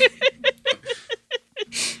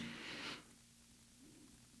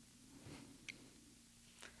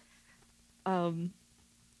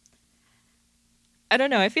 I don't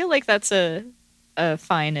know. I feel like that's a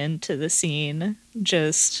fine end to the scene.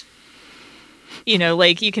 Just,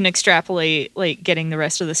 like you can extrapolate like getting the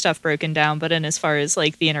rest of the stuff broken down, but in as far as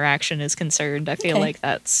like the interaction is concerned, I feel Okay. like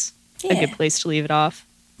that's a Yeah. good place to leave it off.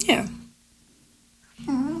 Yeah.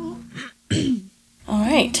 All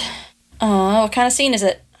right. What kind of scene is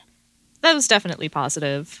it? That was definitely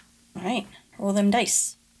positive. All right. Roll them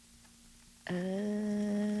dice.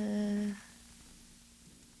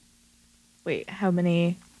 Wait, how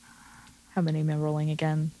many am I rolling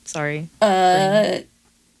again? Sorry. 2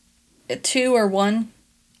 or 1.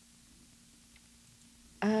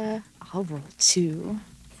 I'll roll 2.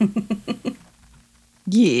 I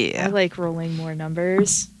Yeah. like rolling more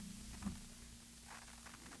numbers.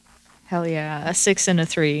 Hell yeah, a 6 and a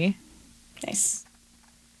 3. Nice.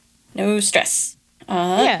 No stress.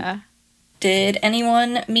 Yeah. Did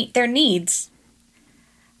anyone meet their needs?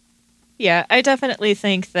 Yeah, I definitely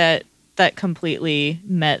think that completely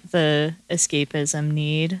met the escapism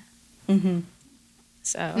need. Mm-hmm.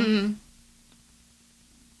 So,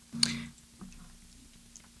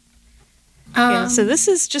 yeah, so this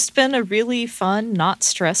has just been a really fun, not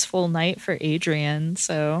stressful night for Adrian.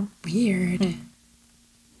 So, Weird.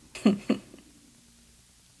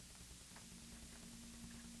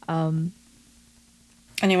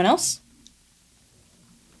 Anyone else?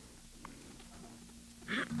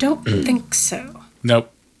 Don't think so.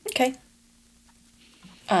 Nope. Okay.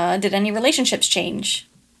 Did any relationships change?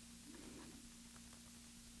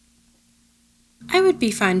 I would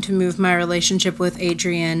be fine to move my relationship with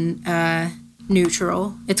Adrian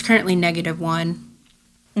neutral. It's currently -1.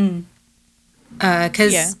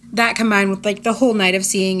 Because Yeah. that combined with like the whole night of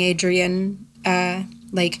seeing Adrian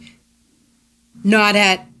like not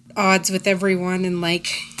at odds with everyone and like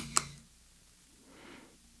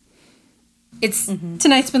it's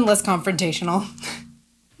tonight's been less confrontational.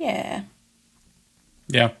 Yeah.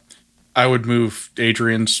 Yeah. I would move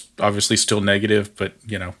Adrian's, obviously still negative, but,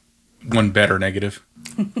 one better negative.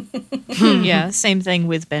 yeah, same thing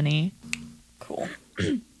with Benny. Cool.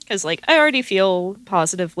 Because, like, I already feel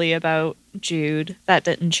positively about Jude. That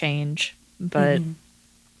didn't change. But,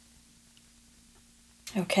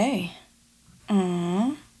 Okay.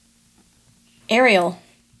 Ariel,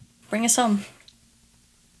 bring us home.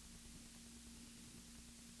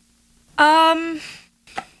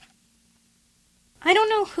 I don't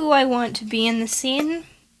know who I want to be in the scene.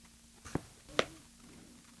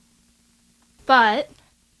 But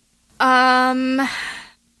I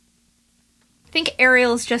think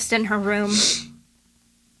Ariel's just in her room.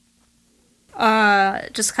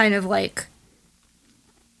 Just kind of like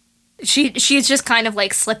she's just kind of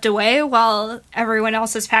like slipped away while everyone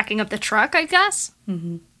else is packing up the truck, I guess.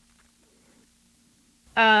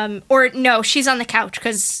 Or no, she's on the couch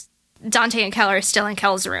because Dante and Kel are still in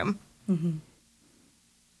Kel's room.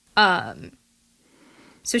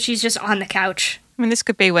 So she's just on the couch. I mean, this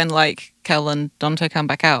could be when, like, Kel and Dante come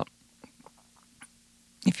back out.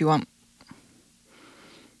 If you want.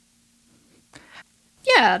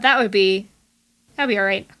 Yeah, that'd be all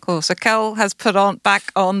right. Cool. So Kel has put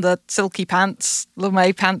back on the silky pants,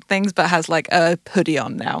 lame pant things, but has, like, a hoodie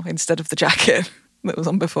on now instead of the jacket that was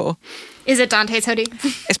on before. Is it Dante's hoodie?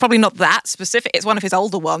 It's probably not that specific. It's one of his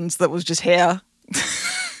older ones that was just here.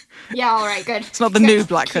 Yeah, all right, good. It's not the new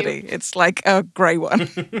black hoodie. It's, like, a grey one.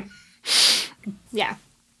 Yeah.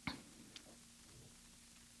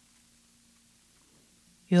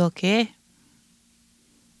 You okay?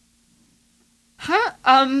 Huh?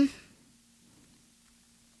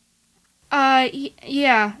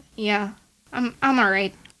 Yeah. I'm all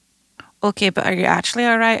right. Okay, but are you actually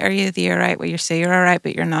all right? Are you the all right where you say you're all right,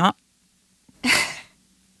 but you're not?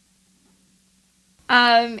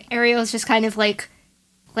 Ariel's just kind of like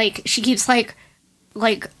she keeps like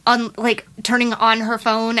like turning on her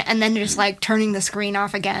phone and then just like turning the screen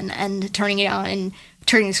off again and turning it on and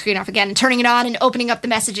turning the screen off again and turning it on and opening up the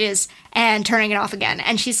messages and turning it off again.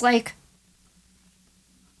 And she's like,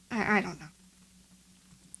 I don't know.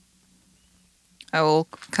 I will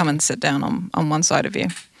come and sit down on one side of you.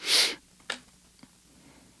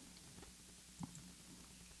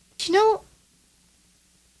 Do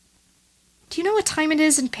you know what time it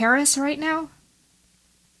is in Paris right now?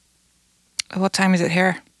 What time is it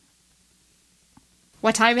here?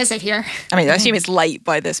 What time is it here? I mean, I assume it's late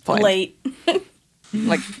by this point. Late.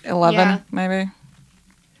 Like 11, Yeah. maybe.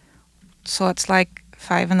 So it's like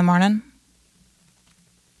 5 in the morning.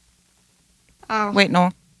 Oh, Wait,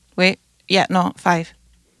 no. Wait. Yeah, no, 5.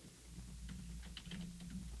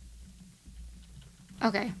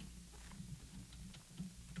 okay.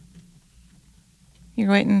 You're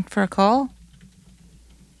waiting for a call?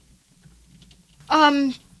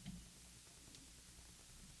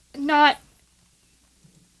 Not.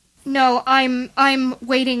 No, I'm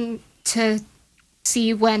waiting to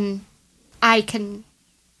see when I can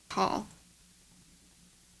call.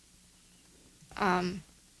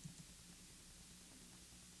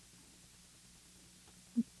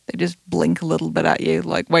 They just blink a little bit at you,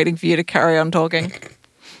 like waiting for you to carry on talking.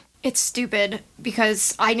 It's stupid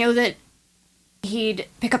because I know that he'd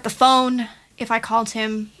pick up the phone if I called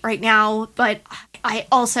him right now, but I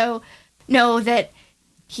also know that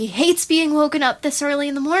he hates being woken up this early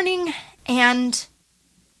in the morning, and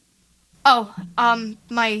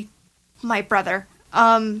my brother.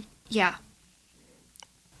 Yeah.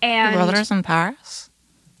 And Your brother's in Paris?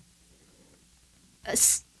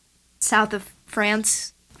 south of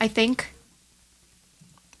France, I think.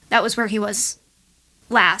 That was where he was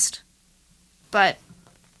last. But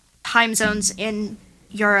time zones in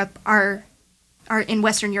Europe are in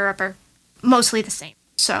Western Europe are mostly the same.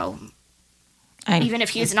 So even if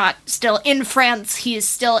he's not still in France, he's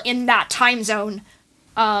still in that time zone.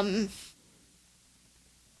 And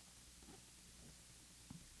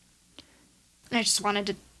I just wanted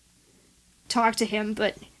to talk to him,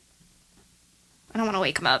 but I don't want to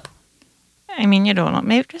wake him up. I mean, you don't know.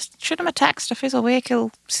 Maybe just shoot him a text. If he's awake,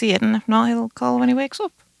 he'll see it, and if not, he'll call when he wakes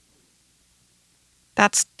up. Am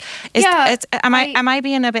I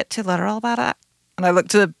being a bit too literal about it? And I look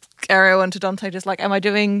to Ariel and to Dante, just like, am I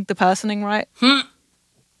doing the personing right?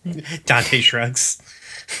 Dante shrugs.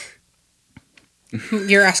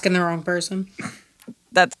 You're asking the wrong person.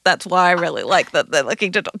 That's why I really like that they're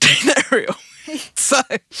looking to Dante and Ariel. So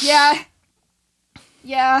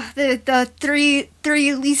Yeah, the three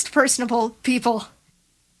least personable people.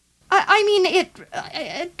 I mean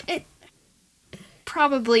it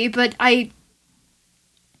probably, but I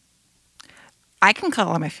can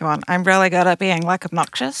call him if you want. I'm really good at being like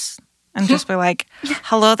obnoxious and just be like,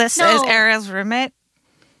 "Hello, this is Ariel's roommate."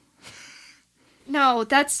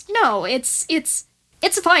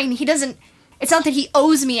 It's fine. He doesn't. It's not that he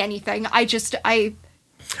owes me anything.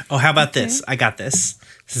 Oh, how about this? I got this.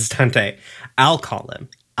 This is Dante. I'll call him.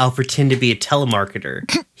 I'll pretend to be a telemarketer.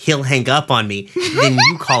 He'll hang up on me. Then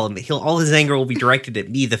you call him. All his anger will be directed at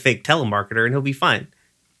me, the fake telemarketer, and he'll be fine.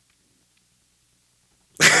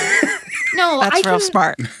 No, That's real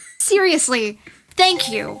smart. Seriously, thank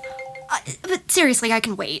you. But seriously, I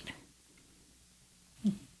can wait.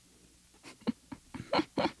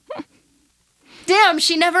 Damn,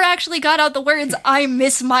 she never actually got out the words, "I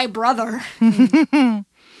miss my brother."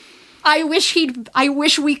 I wish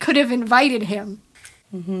we could have invited him.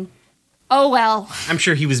 Mm-hmm. Oh well. I'm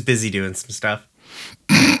sure he was busy doing some stuff.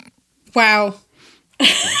 Wow.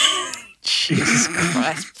 Jesus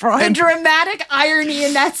Christ, The Brian. dramatic irony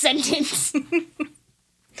in that sentence.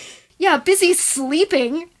 Yeah, busy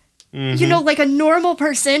sleeping. Mm-hmm. You know, like a normal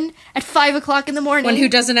person at 5 o'clock in the morning. One who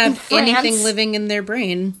doesn't in have anything France. living in their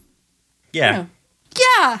brain. Yeah.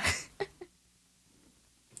 Yeah.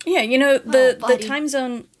 Yeah, you know, the buddy. time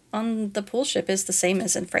zone on the pool ship is the same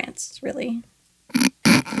as in France, really.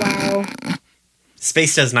 Wow.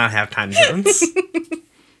 Space does not have time zones.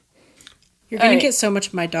 You're going Alright. to get so much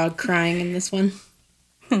of my dog crying in this one.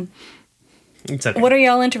 It's okay. What are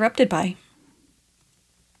y'all interrupted by?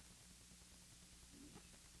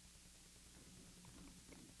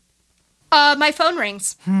 My phone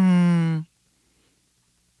rings. Who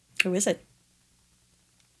is it?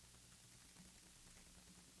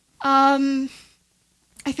 I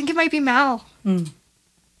think it might be Mal.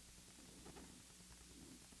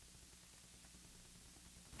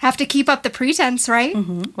 Have to keep up the pretense, right?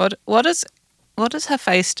 What does her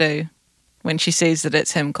face do when she sees that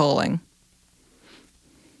it's him calling?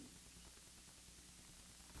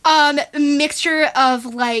 Mixture of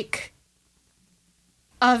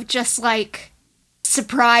just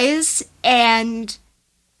surprise and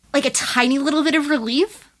like a tiny little bit of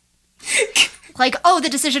relief. Like, oh, the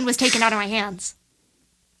decision was taken out of my hands.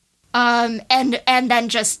 And then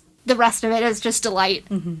just the rest of it is just delight.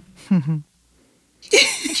 And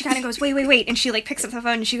she kind of goes, wait. And she like picks up the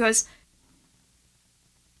phone and she goes,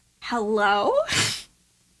 hello?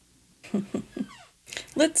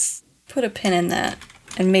 Let's put a pin in that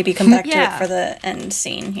and maybe come back to it Yeah. for the end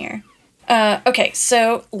scene here. Okay,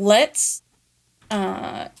 so let's.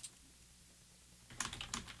 The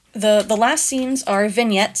last scenes are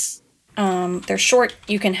vignettes. They're short.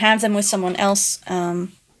 You can have them with someone else,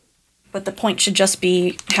 but the point should just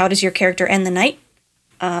be how does your character end the night.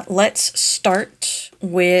 Let's start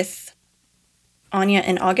with Anya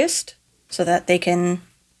and August so that they can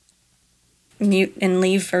mute and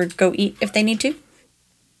leave or go eat if they need to.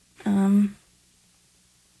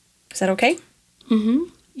 Is that okay?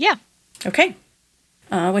 Yeah. Okay.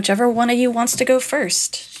 Whichever one of you wants to go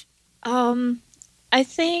first. I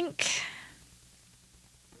think.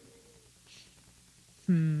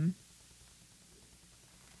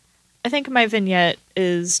 I think my vignette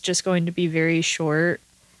is just going to be very short.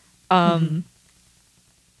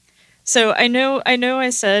 So I know I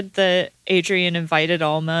said that Adrian invited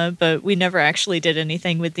Alma, but we never actually did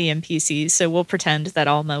anything with the NPCs, so we'll pretend that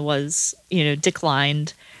Alma was,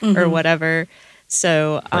 declined or whatever.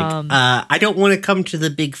 So I don't want to come to the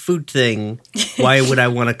big food thing. Why would I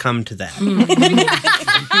want to come to that?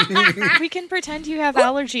 we can pretend you have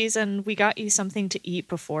allergies and we got you something to eat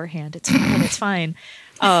beforehand. It's fine. It's fine.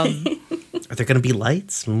 Are there going to be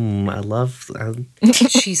lights? I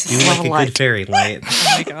Jesus. do like a good fairy light.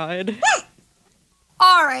 Oh my god.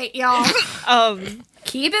 All right, y'all.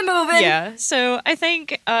 Keep it moving. Yeah. So I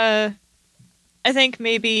think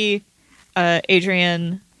maybe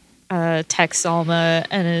Adrian texts Alma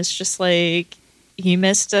and is just like, you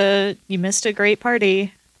missed a great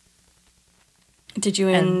party. Did you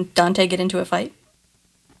and Dante get into a fight?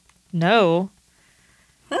 No.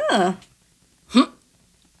 Huh.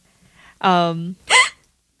 All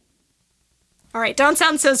right, don't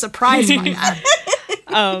sound so surprised by that.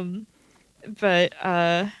 But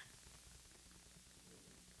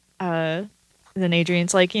then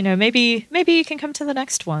Adrian's like, maybe you can come to the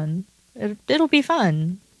next one. It'll be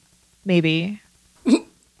fun. Maybe.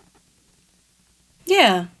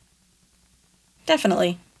 Yeah.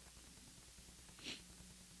 Definitely.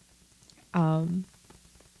 And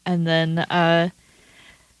then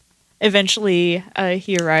eventually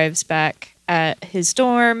he arrives back at his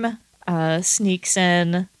dorm, sneaks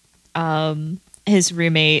in. His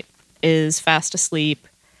roommate is fast asleep,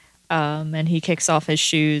 and he kicks off his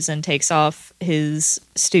shoes and takes off his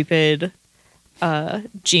stupid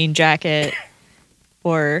jean jacket,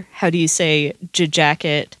 or how do you say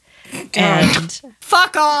jacket? And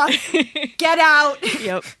Fuck off. Get out.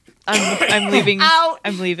 yep, I'm leaving. Out.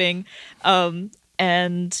 I'm leaving.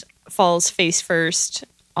 And falls face first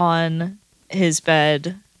on his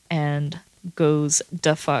bed and goes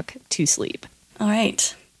the fuck to sleep. All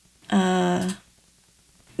right.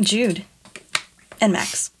 Jude and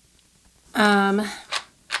Max. Yeah,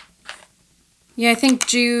 I think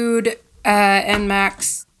Jude and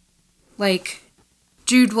Max,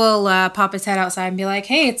 Jude will pop his head outside and be like,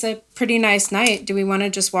 hey, it's a pretty nice night. Do we want to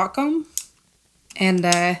just walk home?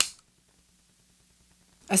 And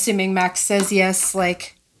assuming Max says yes,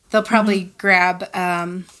 they'll probably grab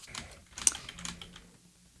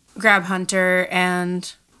Hunter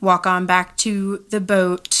and walk on back to the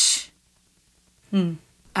boat.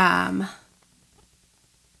 I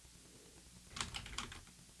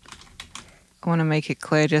want to make it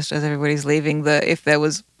clear, just as everybody's leaving, that if there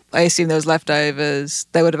was, I assume there was leftovers,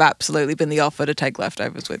 there would have absolutely been the offer to take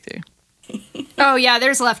leftovers with you. Oh, yeah,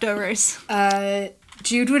 there's leftovers.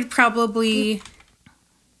 Jude would probably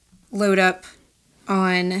load up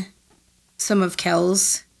on some of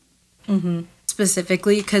Kel's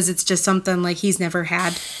specifically, because it's just something he's never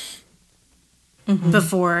had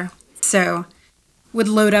before. So would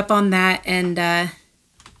load up on that, and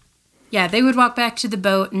they would walk back to the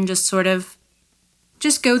boat and just sort of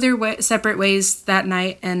just go their separate ways that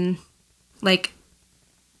night. And I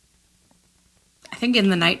think in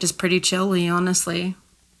the night just pretty chilly, honestly.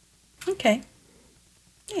 Okay.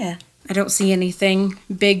 Yeah. I don't see anything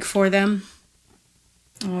big for them.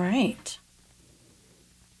 All right.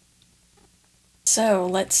 So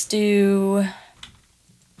let's do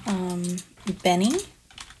Benny.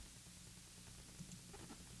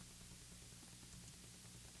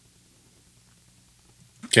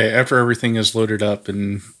 Okay, after everything is loaded up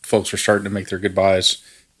and folks are starting to make their goodbyes,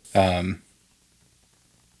 Benny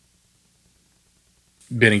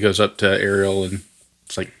goes up to Ariel and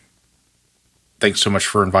it's like, thanks so much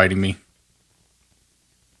for inviting me.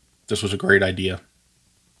 This was a great idea.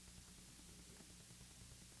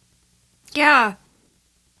 Yeah.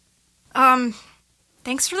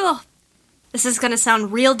 Thanks for the... This is gonna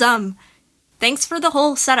sound real dumb. Thanks for the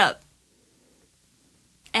whole setup.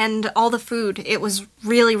 And all the food. It was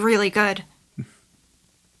really, really good.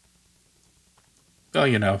 Well,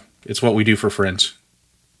 you know, it's what we do for friends.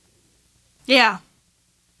 Yeah.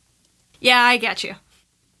 Yeah, I get you.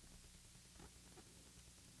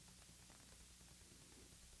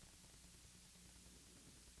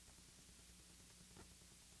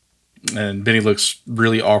 And Benny looks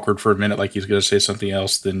really awkward for a minute, like he's going to say something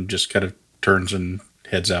else, then just kind of turns and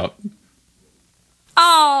heads out.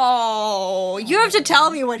 Oh, you have to tell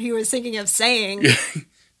me what he was thinking of saying.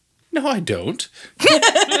 No, I don't.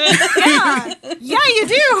 Yeah, you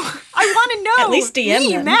do. I want to know. At least DM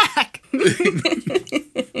me, them. Mac.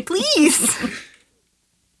 Please.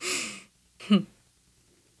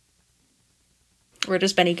 Where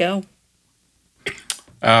does Benny go?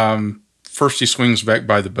 First, he swings back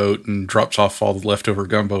by the boat and drops off all the leftover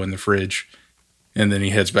gumbo in the fridge. And then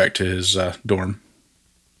he heads back to his dorm.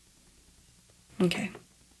 Okay.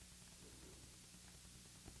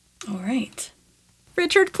 All right.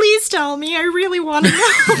 Richard, please tell me. I really want to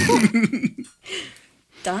know.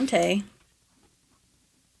 Dante.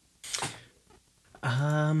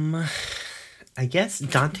 I guess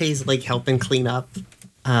Dante's like helping clean up.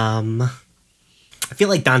 I feel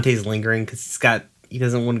like Dante's lingering because he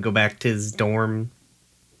doesn't want to go back to his dorm.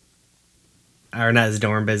 Or not his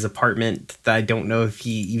dorm, but his apartment that I don't know if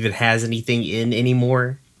he even has anything in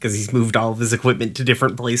anymore because he's moved all of his equipment to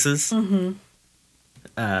different places. Mm-hmm.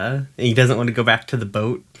 And he doesn't want to go back to the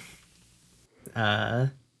boat.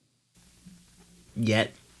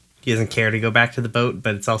 Yet. He doesn't care to go back to the boat,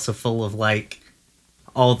 but it's also full of like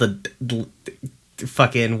all the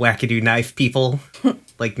fucking wackadoo knife people.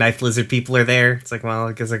 Like knife lizard people are there. It's like, well,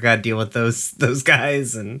 I guess I gotta deal with those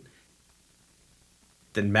guys, and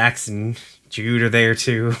then Max and Jude are there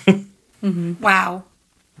too. Wow.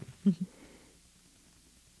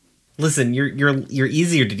 Listen, you're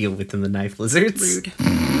easier to deal with than the knife lizards. Rude.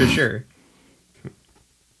 For sure.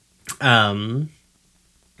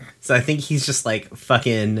 So I think he's just like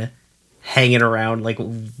fucking hanging around, like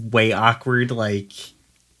way awkward, like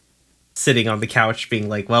sitting on the couch being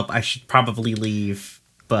like, well, I should probably leave,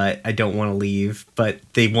 but I don't want to leave, but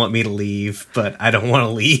they want me to leave, but I don't want to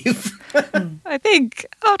leave. I think,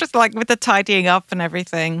 just like with the tidying up and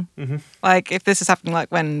everything, like if this is happening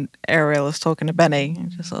like when Ariel is talking to Benny,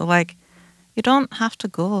 it's just sort of like, you don't have to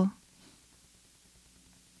go.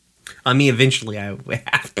 I mean, eventually I would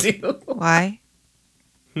have to. Why?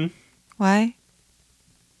 Why?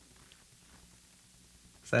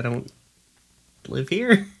 Because I don't live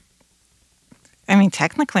here. I mean,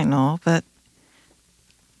 technically no, but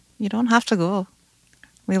you don't have to go.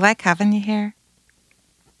 We like having you here.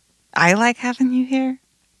 I like having you here.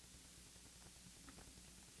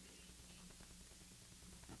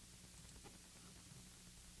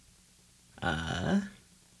 And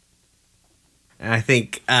I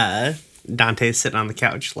think Dante's sitting on the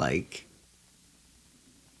couch like,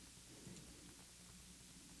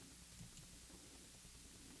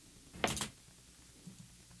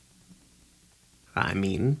 I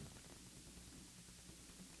mean,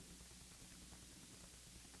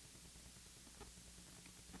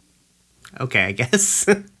 okay, I guess.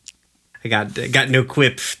 I got no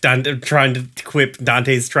quip. Trying to quip.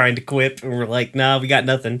 Dante's trying to quip, and we're like, nah, we got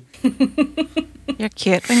nothing. You're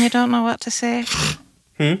cute when you don't know what to say.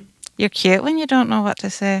 You're cute when you don't know what to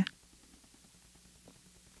say.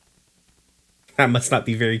 I must not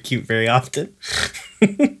be very cute very often.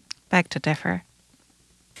 Beg to differ.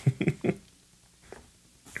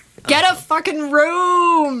 Get a fucking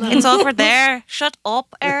room! It's over there. Shut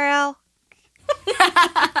up, Ariel.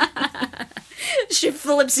 She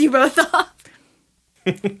flips you both off.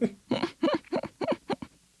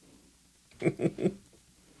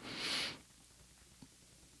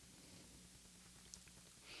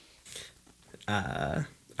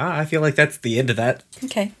 I feel like that's the end of that.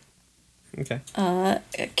 Okay. Okay.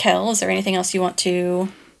 Kel, is there anything else you want to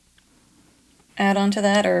add on to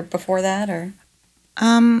that or before that or?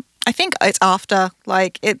 I think it's after.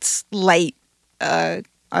 Like, it's late. As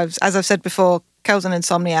I've said before, Kel's an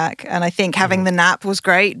insomniac, and I think having the nap was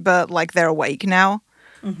great, but like they're awake now.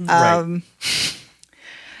 Right.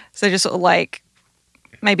 So just sort of like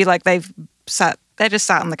maybe like they're just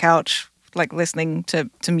sat on the couch like listening to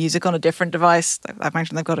music on a different device. I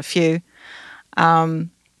imagine they've got a few, and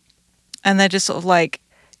they just sort of like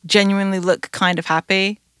genuinely look kind of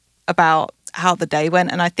happy about how the day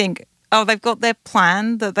went. And I think they've got their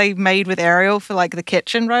plan that they made with Ariel for like the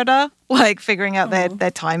kitchen rota, like figuring out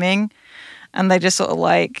their timing. And they just sort of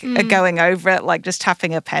like are going over it, like just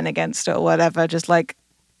tapping a pen against it or whatever, just like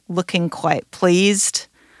looking quite pleased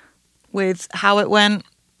with how it went.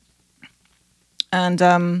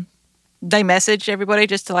 And they message everybody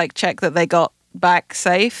just to like check that they got back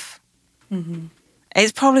safe. Mm-hmm.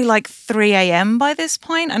 It's probably like 3 a.m. by this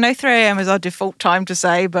point. I know 3 a.m. is our default time to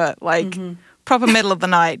say, but like proper middle of the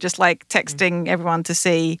night, just like texting everyone to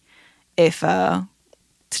see if, to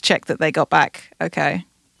check that they got back okay.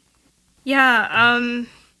 Yeah,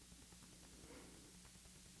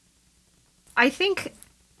 I think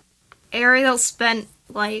Ariel spent,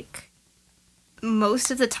 like,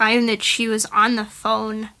 most of the time that she was on the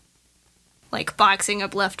phone, like, boxing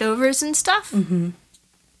up leftovers and stuff. Mm-hmm.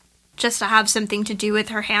 Just to have something to do with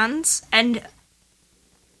her hands. And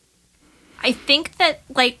I think that,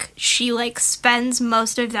 like, she, like, spends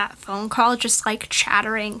most of that phone call just, like,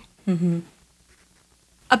 chattering. Mm-hmm.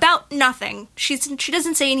 About nothing. She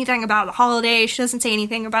doesn't say anything about the holiday. She doesn't say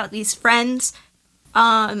anything about these friends.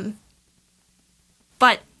 But,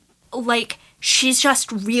 like, she's just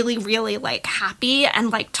really, really, like, happy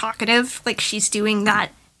and, like, talkative. Like, she's doing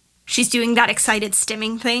that excited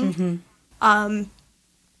stimming thing. Mm-hmm.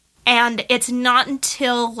 And it's not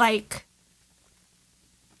until, like...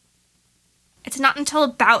 It's not until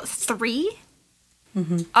about 3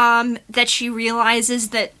 that she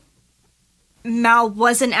realizes that Mal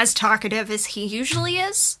wasn't as talkative as he usually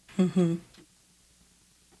is. Mm-hmm.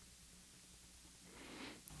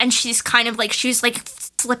 And she's kind of like, she's like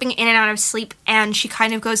slipping in and out of sleep, and she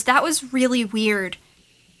kind of goes, that was really weird.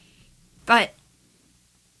 And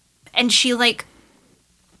she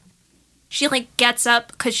gets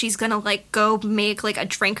up because she's gonna like go make like a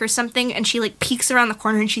drink or something, and she like peeks around the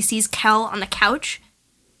corner and she sees Kel on the couch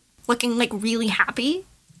looking like really happy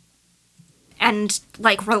and,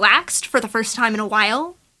 like, relaxed for the first time in a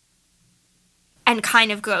while, and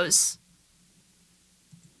kind of goes,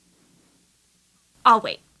 I'll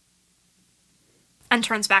wait, and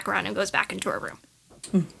turns back around and goes back into her room.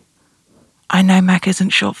 I know Mac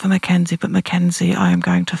isn't short for Mackenzie, but Mackenzie, I am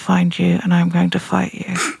going to find you, and I am going to fight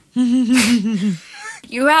you.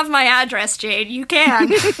 You have my address, Jade. You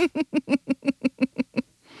can.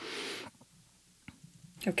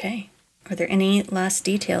 Okay. Are there any last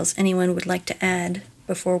details anyone would like to add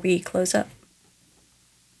before we close up?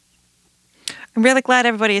 I'm really glad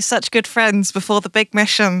everybody is such good friends before the big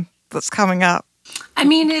mission that's coming up. I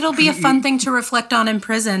mean, it'll be a fun thing to reflect on in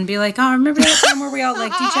prison. Be like, oh, remember that time where we all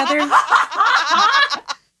liked each other?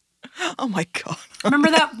 Oh my God.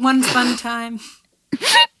 Remember that one fun time?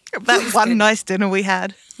 That one nice dinner we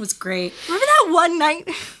had. It was great. Remember that one night?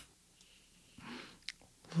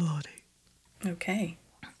 Lordy. Okay.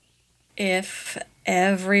 If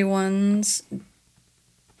everyone's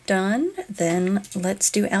done, then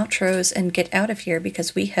let's do outros and get out of here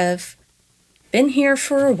because we have been here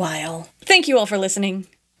for a while. Thank you all for listening.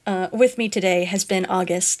 With me today has been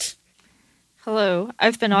August. Hello,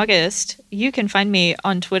 I've been August. You can find me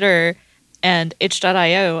on Twitter and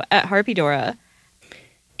itch.io at Harpydora.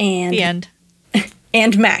 And the end.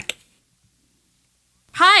 And Mac.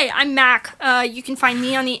 Hi, I'm Mac. You can find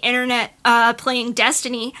me on the internet playing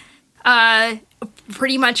Destiny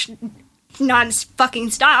pretty much non-fucking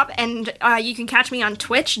stop, and you can catch me on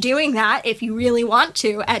Twitch doing that if you really want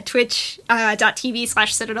to at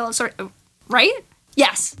twitch.tv/Citadel of Sorts. Right?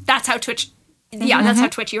 Yes, that's how Twitch... Yeah, that's how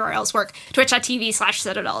Twitch URLs work.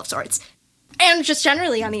 Twitch.tv/Citadel of Sorts. And just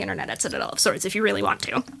generally on the internet at Citadel of Sorts if you really want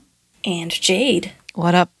to. And Jade.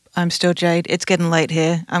 What up? I'm still Jade. It's getting late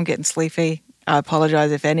here. I'm getting sleepy. I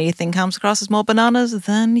apologize if anything comes across as more bananas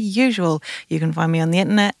than usual. You can find me on the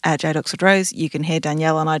internet at Jade Oxford Rose. You can hear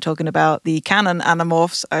Danielle and I talking about the canon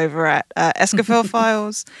Animorphs over at Escafil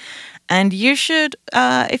Files. And you should,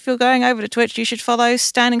 if you're going over to Twitch, you should follow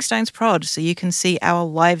Standing Stones Prod so you can see our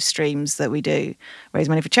live streams that we do. Raise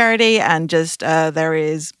money for charity, and just there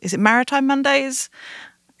is it Maritime Mondays?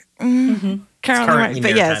 Currently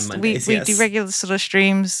But Maritime yes, Mondays, we yes. do regular sort of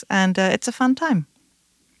streams, and it's a fun time.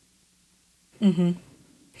 Mm-hmm.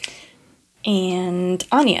 And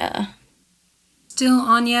Anya. Still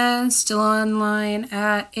Anya, still online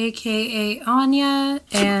at AKA Anya,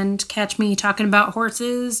 and catch me talking about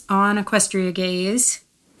horses on Equestria Gaze.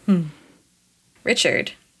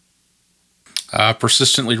 Richard.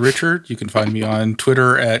 Persistently Richard. You can find me on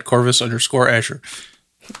Twitter at Corvus_Azure.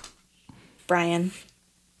 Brian.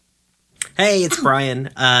 Hey, it's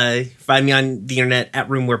Brian. Find me on the internet at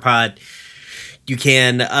RoomWarePod. You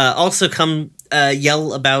can also come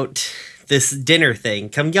yell about this dinner thing,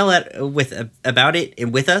 come yell about it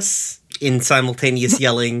and with us in simultaneous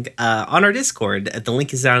yelling on our Discord. The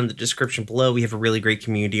link is down in the description below. We have a really great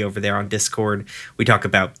community over there on Discord. We talk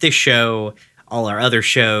about this show, all our other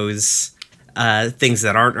shows, things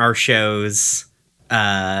that aren't our shows.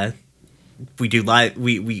 We do live.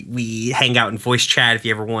 We hang out in voice chat. If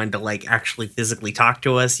you ever wanted to like actually physically talk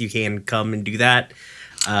to us, you can come and do that.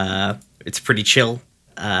 It's pretty chill.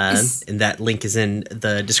 And that link is in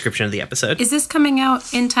the description of the episode. Is this coming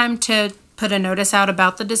out in time to put a notice out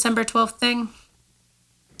about the December 12th thing?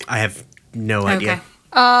 I have no idea. Okay.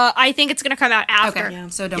 I think it's gonna come out after. Okay,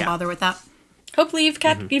 so don't bother with that. Hopefully you've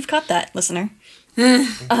caught that, listener.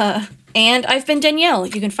 And I've been Danielle.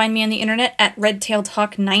 You can find me on the internet at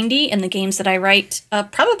RedTailTalk90 and the games that I write,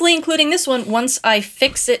 probably including this one once I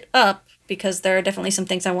fix it up, because there are definitely some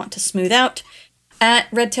things I want to smooth out, at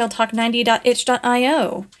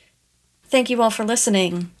redtailtalk90.itch.io. Thank you all for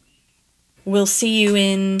listening. We'll see you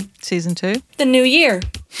in Season 2. the new year.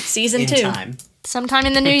 Season 2. Time. Sometime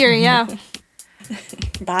in the new year, yeah.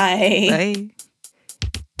 Bye. Bye.